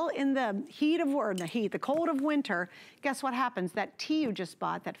still in the heat of, or the cold of winter, guess what happens? That tee you just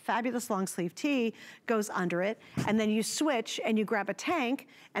bought, that fabulous long sleeve tee, goes under it, and then you switch and you grab a tank,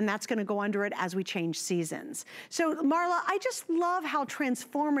 and that's gonna go under it as we change seasons. So Marla, I just love how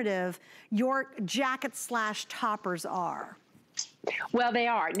transformative your jacket / toppers are. Well, they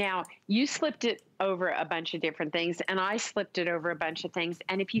are. Now, you slipped it over a bunch of different things, and I slipped it over a bunch of things.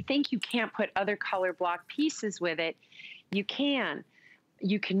 And if you think you can't put other color block pieces with it, you can.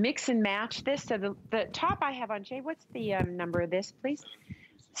 You can mix and match this. So the top I have on, Jay, what's the number of this, please?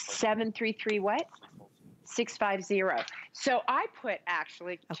 733 what? 650. So I put,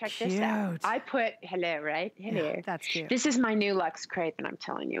 actually, check this out. I put, hello, right? Hello. Yeah, that's cute. This is my new Luxe crepe, and I'm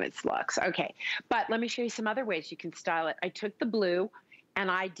telling you, it's Luxe. Okay, but let me show you some other ways you can style it. I took the blue, and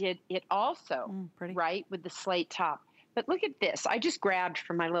I did it also, right, with the slate top. But look at this. I just grabbed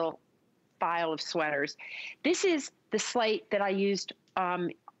from my little file of sweaters. This is the slate that I used.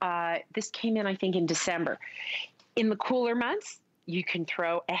 This came in, I think, in December. In the cooler months, you can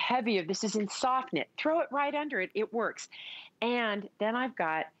throw a heavier, this is in soft knit, throw it right under it, it works. And then I've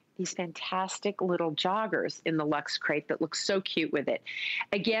got these fantastic little joggers in the Luxe crepe that look so cute with it.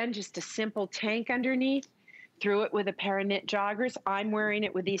 Again, just a simple tank underneath, threw it with a pair of knit joggers. I'm wearing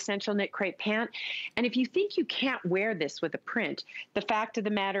it with the Essential Knit Crepe pant. And if you think you can't wear this with a print, the fact of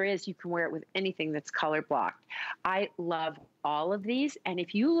the matter is you can wear it with anything that's color blocked. I love all of these. And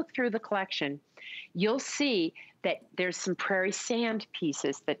if you look through the collection, you'll see that there's some Prairie Sand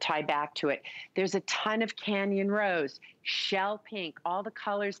pieces that tie back to it. There's a ton of Canyon Rose, Shell Pink, all the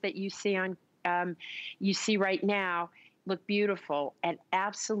colors that you see on, you see right now look beautiful and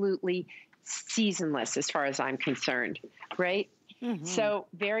absolutely seasonless as far as I'm concerned, right? Mm-hmm. So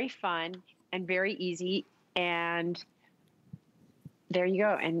very fun and very easy, and there you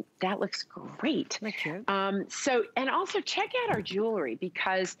go. And that looks great. Thank you. So, and also check out our jewelry,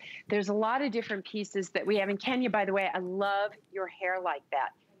 because there's a lot of different pieces that we have. And Kenya, by the way, I love your hair like that.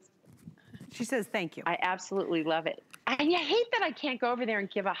 She says thank you. I absolutely love it. And I hate that I can't go over there and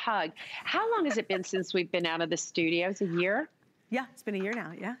give a hug. How long has it been since we've been out of the studio? It's a year? Yeah, it's been a year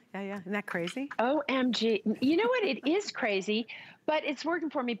now. Yeah. Isn't that crazy? OMG. You know what? It is crazy, but it's working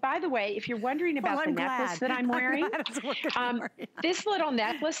for me. By the way, if you're wondering about the necklace that I'm wearing, this little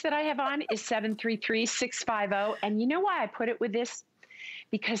necklace that I have on is 733650. And you know why I put it with this?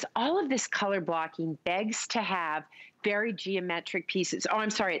 Because all of this color blocking begs to have very geometric pieces. Oh, I'm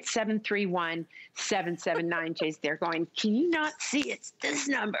sorry, it's 731779. Jay's there going, can you not see it's this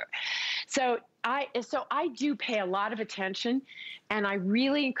number? So I do pay a lot of attention, and I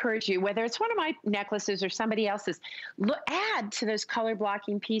really encourage you, whether it's one of my necklaces or somebody else's, add to those color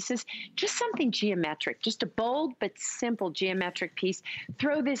blocking pieces just something geometric, just a bold but simple geometric piece.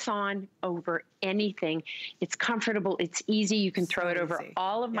 Throw this on over anything. It's comfortable. It's easy. You can throw it over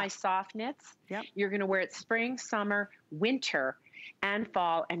all of my soft knits. Yep. You're going to wear it spring, summer, winter, and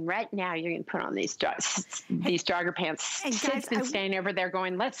fall. And right now you're going to put on these jogger pants. And Sid's been staying over there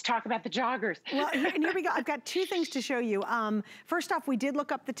going, let's talk about the joggers. Well, and here we go. I've got two things to show you. First off, we did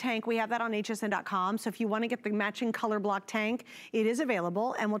look up the tank. We have that on hsn.com. So if you want to get the matching color block tank, it is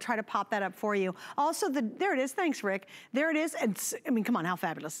available, and we'll try to pop that up for you. Also, there it is. Thanks, Rick. There it is. And I mean, come on, how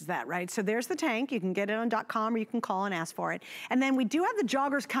fabulous is that, right? So there's the tank. You can get it on .com, or you can call and ask for it. And then we do have the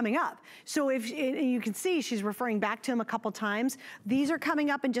joggers coming up. So if you can see, she's referring back to them a couple times. These are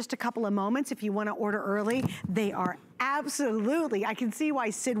coming up in just a couple of moments. If you want to order early, they are absolutely, I can see why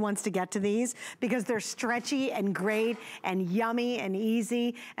Sid wants to get to these, because they're stretchy and great and yummy and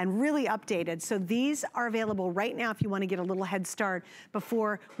easy and really updated. So these are available right now if you want to get a little head start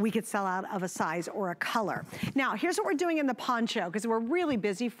before we could sell out of a size or a color. Now, here's what we're doing in the poncho, because we're really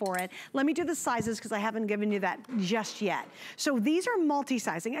busy for it. Let me do the sizes, because I haven't given you that just yet. So these are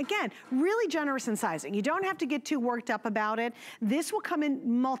multi-sizing. Again, really generous in sizing. You don't have to get too worked up about it. This will come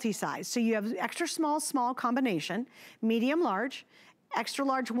in multi-size. So you have extra small, small combination, medium, large, extra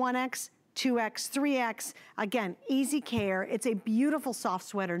large 1X, 2X, 3X. Again, easy care. It's a beautiful soft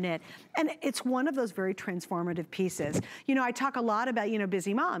sweater knit. And it's one of those very transformative pieces. You know, I talk a lot about, you know,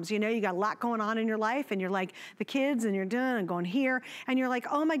 busy moms. You know, you got a lot going on in your life, and you're like the kids, and you're done and going here. And you're like,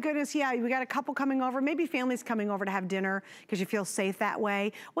 oh my goodness, yeah, we got a couple coming over. Maybe family's coming over to have dinner because you feel safe that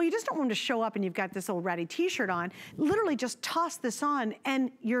way. Well, you just don't want them to show up and you've got this old ratty t-shirt on. Literally just toss this on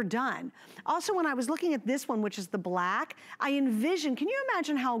and you're done. Also, when I was looking at this one, which is the black, I envisioned, can you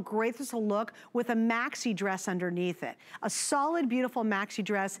imagine how great this will look with a maxi dress underneath it? A solid, beautiful maxi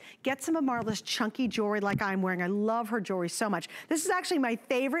dress. Get some of Marla's chunky jewelry like I'm wearing. I love her jewelry so much. This is actually my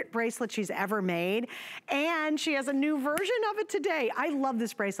favorite bracelet she's ever made, and she has a new version of it today. I love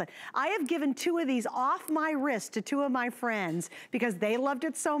this bracelet. I have given 2 of these off my wrist to 2 of my friends because they loved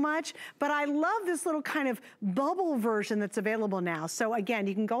it so much, but I love this little kind of bubble version that's available now. So again,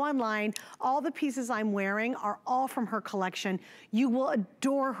 you can go online. All the pieces I'm wearing are all from her collection. You will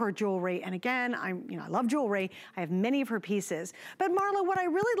adore her jewelry. And again, I love jewelry. I have many of her pieces. But Marla, what I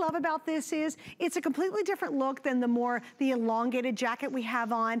really love about this is it's a completely different look than the elongated jacket we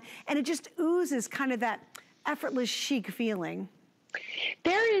have on. And it just oozes kind of that effortless chic feeling.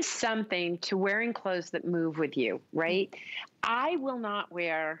 There is something to wearing clothes that move with you, right? I will not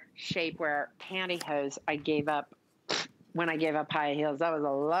wear shapewear pantyhose. I gave up when I gave up high heels. That was a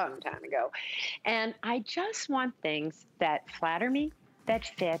long time ago. And I just want things that flatter me, that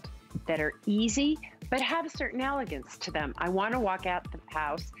fit, that are easy, but have a certain elegance to them. I want to walk out the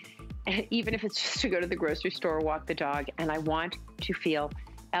house, and even if it's just to go to the grocery store or walk the dog, and I want to feel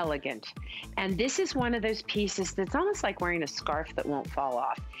elegant. And this is one of those pieces that's almost like wearing a scarf that won't fall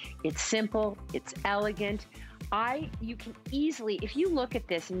off. It's simple, it's elegant. You can easily, if you look at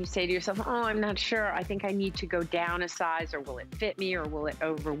this and you say to yourself, oh, I'm not sure, I think I need to go down a size, or will it fit me, or will it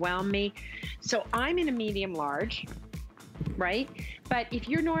overwhelm me? So I'm in a medium large, right? But if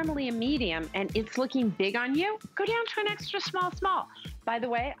you're normally a medium and it's looking big on you, go down to an extra small, small. By the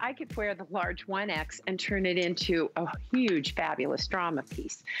way, I could wear the large 1X and turn it into a huge, fabulous drama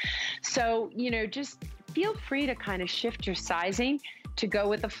piece. So, you know, just feel free to kind of shift your sizing to go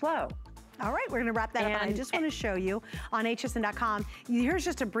with the flow. All right, we're gonna wrap that up. I just wanna show you on hsn.com. Here's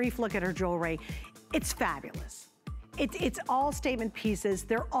just a brief look at her jewelry. It's fabulous. It's all statement pieces.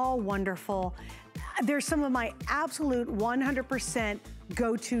 They're all wonderful. They're some of my absolute 100%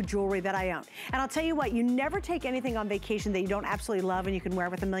 go-to jewelry that I own. And I'll tell you what, you never take anything on vacation that you don't absolutely love and you can wear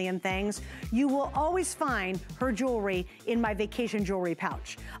with a million things. You will always find her jewelry in my vacation jewelry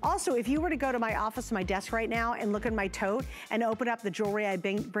pouch. Also, if you were to go to my office, my desk right now, and look at my tote and open up the jewelry I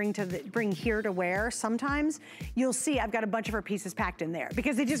bring here to wear, sometimes you'll see I've got a bunch of her pieces packed in there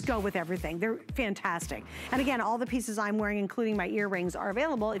because they just go with everything. They're fantastic. And again, all the pieces I'm wearing, including my earrings, are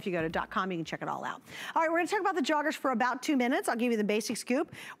available. If you go to .com, you can check it all out. All right, we're gonna talk about the joggers for about 2 minutes. I'll give you the basic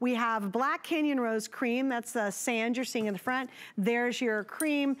scoop. We have Black Canyon Rose Cream. That's the sand you're seeing in the front. There's your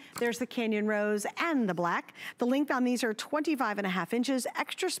cream. There's the Canyon Rose and the black. The length on these are 25.5 inches,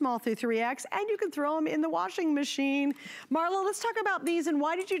 extra small through 3X, and you can throw them in the washing machine. Marla, let's talk about these, and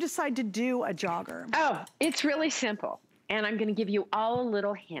why did you decide to do a jogger? Oh, it's really simple, and I'm gonna give you all a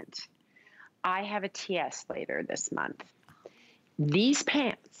little hint. I have a TS later this month. These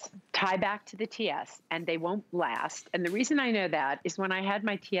pants tie back to the TS and they won't last. And the reason I know that is when I had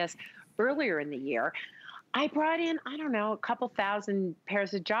my TS earlier in the year, I brought in, I don't know, a couple thousand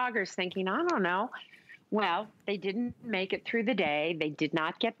pairs of joggers thinking, I don't know. Well, they didn't make it through the day. They did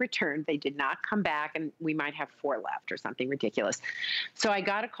not get returned. They did not come back, and we might have 4 left or something ridiculous. So I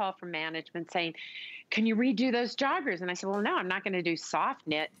got a call from management saying, can you redo those joggers? And I said, well, no, I'm not going to do soft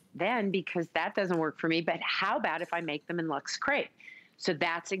knit then because that doesn't work for me. But how about if I make them in Luxe Crepe? So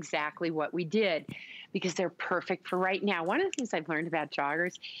that's exactly what we did because they're perfect for right now. One of the things I've learned about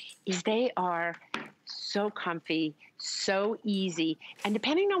joggers is they are so comfy, so easy. And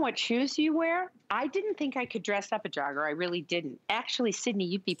depending on what shoes you wear, I didn't think I could dress up a jogger. I really didn't. Actually, Sydney,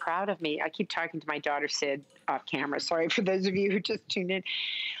 you'd be proud of me. I keep talking to my daughter, Sid, off camera. Sorry for those of you who just tuned in.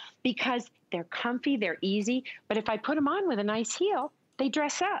 Because they're comfy, they're easy. But if I put them on with a nice heel, they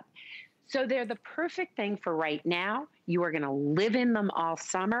dress up. So they're the perfect thing for right now. You are going to live in them all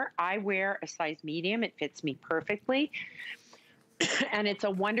summer. I wear a size medium. It fits me perfectly. And it's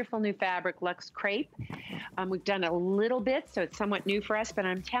a wonderful new fabric, Luxe Crepe. We've done a little bit, so it's somewhat new for us, but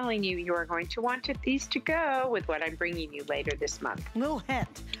I'm telling you, you are going to want these to go with what I'm bringing you later this month. A little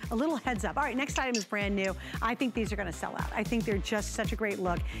heads up. All right, next item is brand new. I think these are gonna sell out. I think they're just such a great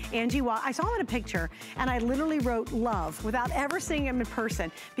look. Angie, I saw them in a picture, and I literally wrote love without ever seeing them in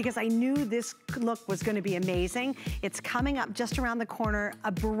person because I knew this look was gonna be amazing. It's coming up just around the corner,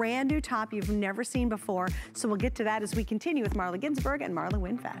 a brand new top you've never seen before, so we'll get to that as we continue with Marla Ginsburg and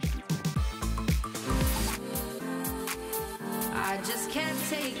MarlaWynne Fashions. I just can't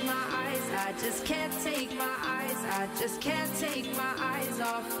take my eyes, I just can't take my eyes, I just can't take my eyes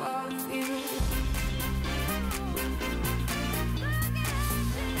off of you.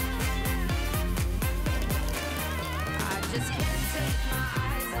 I just can't take my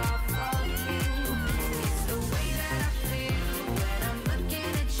eyes off of you. It's the way that I feel when I'm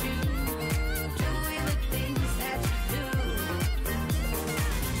looking at you, doing the things that you do.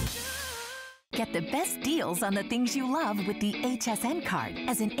 Get the best deals on the things you love with the HSN card.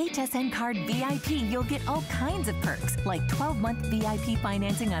 As an HSN card VIP, you'll get all kinds of perks, like 12-month VIP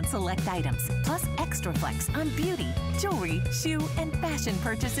financing on select items, plus extra flex on beauty, jewelry, shoe, and fashion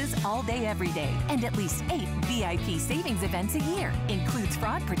purchases all day, every day. And at least 8 VIP savings events a year. Includes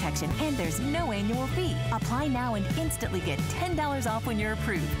fraud protection, and there's no annual fee. Apply now and instantly get $10 off when you're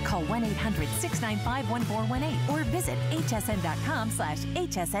approved. Call 1-800-695-1418 or visit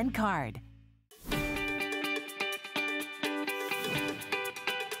hsn.com/HSN card.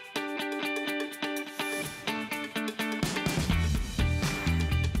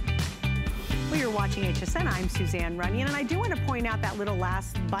 You're watching HSN. I'm Suzanne Runyon, and I do want to point out that little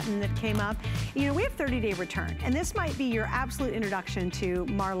last button that came up. You know, we have 30-day return, and this might be your absolute introduction to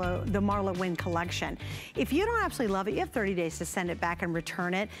the MarlaWynne collection. If you don't absolutely love it, you have 30 days to send it back and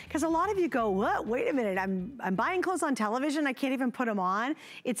return it, because a lot of you go, what? Wait a minute, I'm buying clothes on television, I can't even put them on.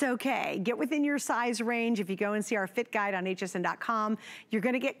 It's okay. Get within your size range. If you go and see our fit guide on hsn.com, you're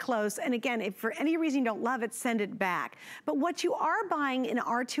going to get close. And again, if for any reason you don't love it, send it back. But what you are buying in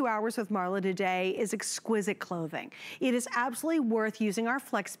our 2 hours with Marla today is exquisite clothing. It is absolutely worth using our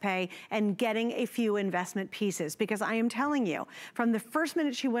FlexPay and getting a few investment pieces, because I am telling you, from the first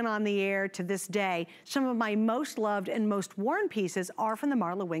minute she went on the air to this day, some of my most loved and most worn pieces are from the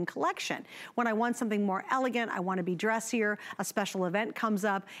MarlaWynne collection. When I want something more elegant, I want to be dressier, a special event comes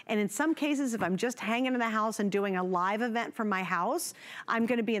up, and in some cases, if I'm just hanging in the house and doing a live event from my house, I'm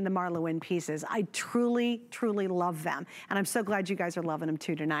going to be in the MarlaWynne pieces. I truly, truly love them, and I'm so glad you guys are loving them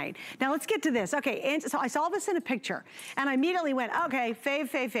too tonight. Now let's get to this. Okay, and so I saw this in a picture, and I immediately went, okay,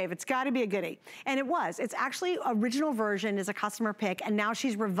 fave, fave, fave. It's got to be a goodie. And it was. It's actually original version is a customer pick, and now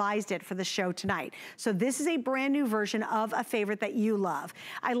she's revised it for the show tonight. So this is a brand new version of a favorite that you love.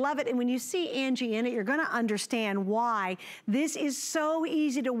 I love it, and when you see Angie in it, you're going to understand why this is so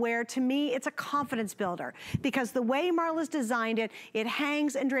easy to wear. To me, it's a confidence builder, because the way Marla's designed it, it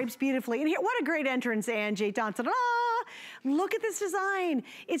hangs and drapes beautifully. And here, what a great entrance, Angie. Da-da-da! Look at this design.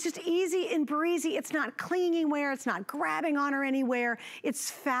 It's just easy and breezy. It's not clinging anywhere. It's not grabbing on her anywhere. It's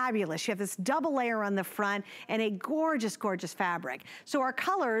fabulous. You have this double layer on the front and a gorgeous, gorgeous fabric. So our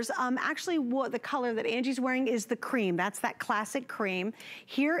colors, actually what the color that Angie's wearing is the cream. That's that classic cream.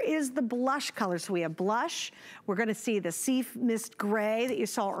 Here is the blush color. So we have blush. We're going to see the sea mist gray that you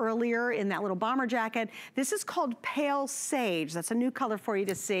saw earlier in that little bomber jacket. This is called pale sage. That's a new color for you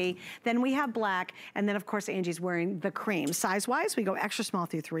to see. Then we have black. And then of course, Angie's wearing the cream. Size-wise, we go extra small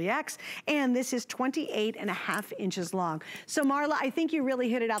through 3X. And this is 28.5 inches long. So Marla, I think you really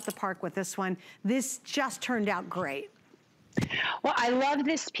hit it out the park with this one. This just turned out great. Well, I love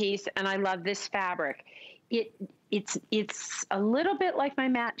this piece and I love this fabric. It's a little bit like my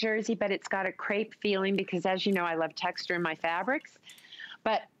matte jersey, but it's got a crepe feeling because, as you know, I love texture in my fabrics.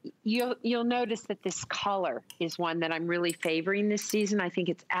 But you'll notice that this color is one that I'm really favoring this season. I think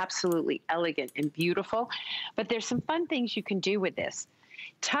it's absolutely elegant and beautiful. But there's some fun things you can do with this.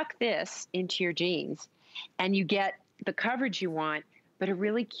 Tuck this into your jeans, and you get the coverage you want, but a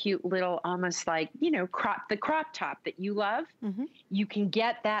really cute little, almost like, the crop top that you love. Mm-hmm. You can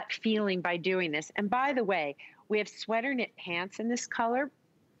get that feeling by doing this. And by the way, we have sweater knit pants in this color,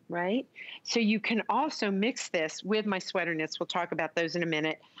 right? So you can also mix this with my sweater knits. We'll talk about those in a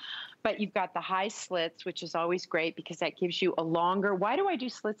minute. But you've got the high slits, which is always great because that gives you a longer, why do I do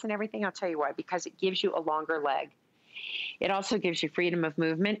slits and everything? I'll tell you why, because it gives you a longer leg. It also gives you freedom of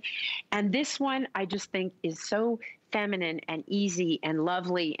movement. And this one, I just think is so feminine and easy and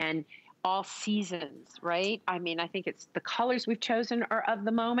lovely and all seasons, right? I mean, I think it's the colors we've chosen are of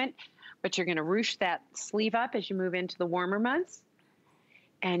the moment, but you're going to ruche that sleeve up as you move into the warmer months.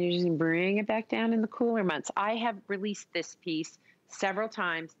 And you're just going to bring it back down in the cooler months. I have released this piece several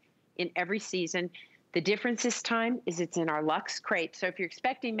times in every season. The difference this time is it's in our Luxe Crepe. So if you're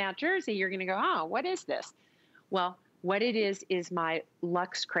expecting Mount Jersey, you're going to go, oh, what is this? Well, what it is my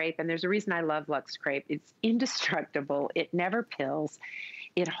Luxe Crepe, and there's a reason I love Luxe Crepe. It's indestructible. It never pills.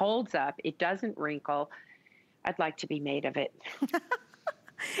 It holds up. It doesn't wrinkle. I'd like to be made of it.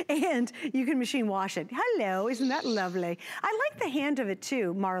 And you can machine wash it. Hello, isn't that lovely? I like the hand of it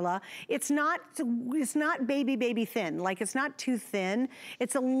too, Marla. It's not baby thin. Like, it's not too thin.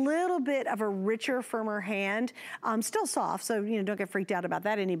 It's a little bit of a richer, firmer hand. Still soft, so don't get freaked out about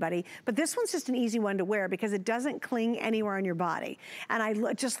that, anybody. But this one's just an easy one to wear because it doesn't cling anywhere on your body. And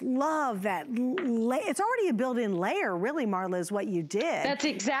I just love that. It's already a built-in layer, really, Marla, is what you did.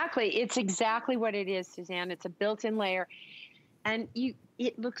 It's exactly what it is, Suzanne. It's a built-in layer. And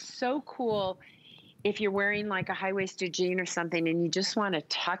it looks so cool if you're wearing like a high-waisted jean or something and you just want to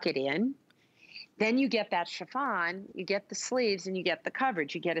tuck it in. Then you get that chiffon, you get the sleeves, and you get the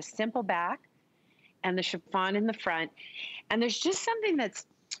coverage. You get a simple back and the chiffon in the front. And there's just something that's,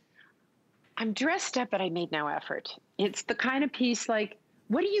 I'm dressed up, but I made no effort. It's the kind of piece like,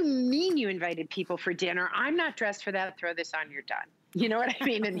 what do you mean you invited people for dinner? I'm not dressed for that. Throw this on, you're done. You know what I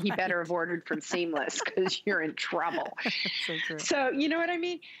mean? And he better have ordered from Seamless because you're in trouble. So true. So you know what I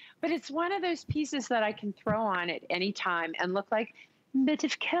mean? But it's one of those pieces that I can throw on at any time and look like, but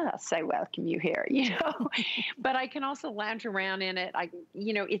of course I welcome you here, But I can also lounge around in it.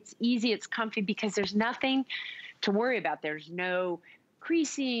 It's easy, it's comfy because there's nothing to worry about. There's no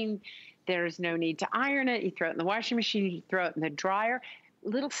creasing. There's no need to iron it. You throw it in the washing machine. You throw it in the dryer.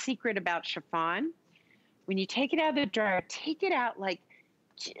 Little secret about chiffon. When you take it out of the dryer, take it out like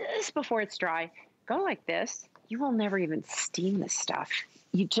just before it's dry. Go like this. You will never even steam this stuff.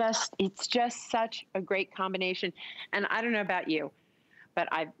 It's just such a great combination. And I don't know about you, but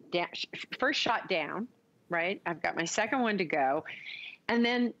I've first shot down, right? I've got my second one to go. And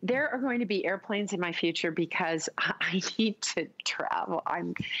then there are going to be airplanes in my future because I need to travel.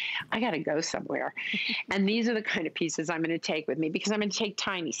 I got to go somewhere. And these are the kind of pieces I'm going to take with me because I'm going to take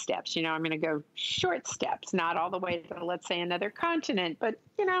tiny steps. I'm going to go short steps, not all the way to, let's say, another continent. But,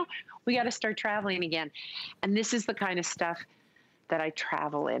 we got to start traveling again. And this is the kind of stuff that I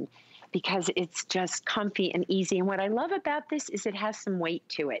travel in because it's just comfy and easy. And what I love about this is it has some weight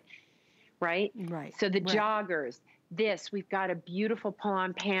to it, right? Right. So the joggers. We've got a beautiful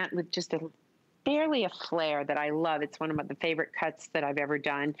pull-on pant with just barely a flare that I love. It's one of the favorite cuts that I've ever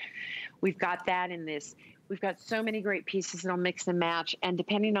done. We've got that in this. We've got so many great pieces that'll mix and match. And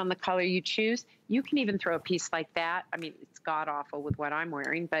depending on the color you choose, you can even throw a piece like that. I mean, it's god-awful with what I'm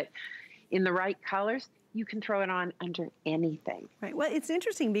wearing, but in the right colors, you can throw it on under anything. Right. Well, it's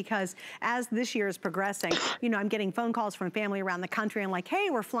interesting because as this year is progressing, I'm getting phone calls from family around the country and like, hey,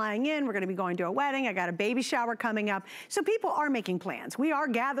 we're flying in, we're going to be going to a wedding, I got a baby shower coming up. So people are making plans. We are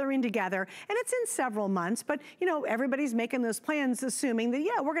gathering together and it's in several months, but everybody's making those plans assuming that,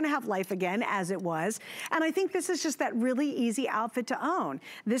 yeah, we're going to have life again as it was. And I think this is just that really easy outfit to own.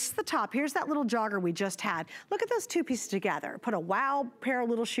 This is the top. Here's that little jogger we just had. Look at those two pieces together. Put a wow pair of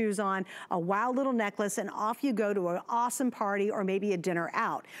little shoes on, a wow little necklace, and off you go to an awesome party or maybe a dinner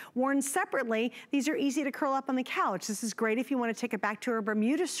out. Worn separately, these are easy to curl up on the couch. This is great if you want to take it back to a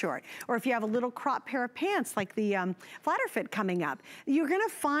Bermuda short, or if you have a little crop pair of pants like the flatter fit coming up. You're going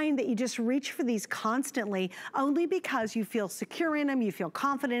to find that you just reach for these constantly only because you feel secure in them, you feel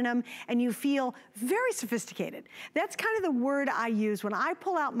confident in them, and you feel very sophisticated. That's kind of the word I use when I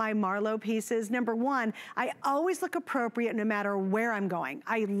pull out my Marlo pieces. Number one, I always look appropriate no matter where I'm going.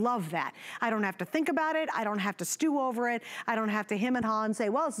 I love that. I don't have to think about about it. I don't have to stew over it. I don't have to hem and haw and say,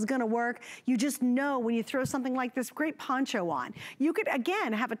 well, this is gonna work. You just know when you throw something like this great poncho on. You could,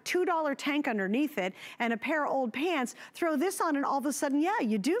 again, have a $2 tank underneath it and a pair of old pants, throw this on, and all of a sudden, yeah,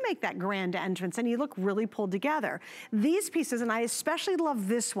 you do make that grand entrance and you look really pulled together. These pieces, and I especially love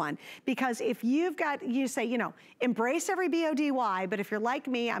this one, because if you've got, you say, you know, embrace every BODY, but if you're like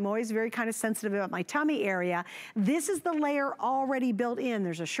me, I'm always very kind of sensitive about my tummy area. This is the layer already built in.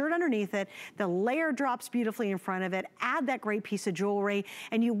 There's a shirt underneath it. The layer drops beautifully in front of it. Add that great piece of jewelry,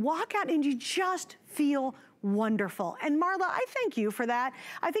 and you walk out and you just feel wonderful. And Marla, I thank you for that.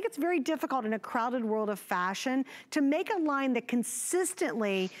 I think it's very difficult in a crowded world of fashion to make a line that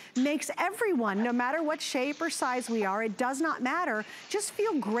consistently makes everyone, no matter what shape or size we are, it does not matter, just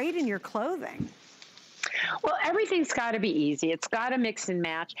feel great in your clothing. Well, everything's got to be easy. It's got to mix and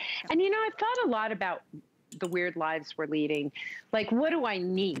match. And, you know, I've thought a lot about the weird lives we're leading. Like, what do I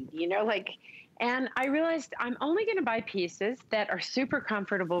need? You know, like, and I realized I'm only going to buy pieces that are super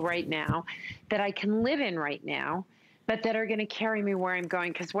comfortable right now, that I can live in right now, but that are going to carry me where I'm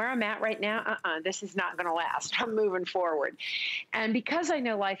going. Because where I'm at right now, this is not going to last. I'm moving forward. And because I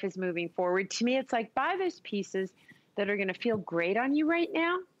know life is moving forward, to me, it's like, buy those pieces that are going to feel great on you right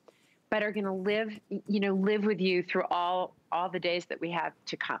now, but are going to live, you know, live with you through all the days that we have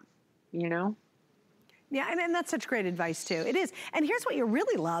to come, you know? Yeah, and that's such great advice too. It is. And here's what you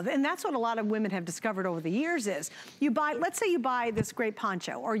really love, and that's what a lot of women have discovered over the years is, you buy, let's say you buy this great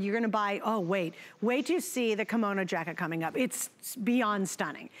poncho, or you're gonna buy, oh wait till you see the kimono jacket coming up. It's beyond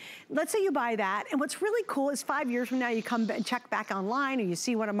stunning. Let's say you buy that, and what's really cool is 5 years from now you come and check back online, or you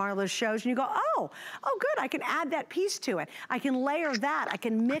see one of Marla's shows, and you go, oh good, I can add that piece to it. I can layer that, I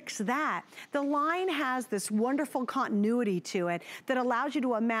can mix that. The line has this wonderful continuity to it that allows you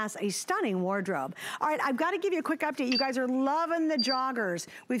to amass a stunning wardrobe. All right, I've got to give you a quick update. You guys are loving the joggers.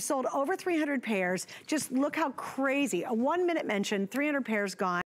 We've sold over 300 pairs. Just look how crazy. A 1 minute mention, 300 pairs gone.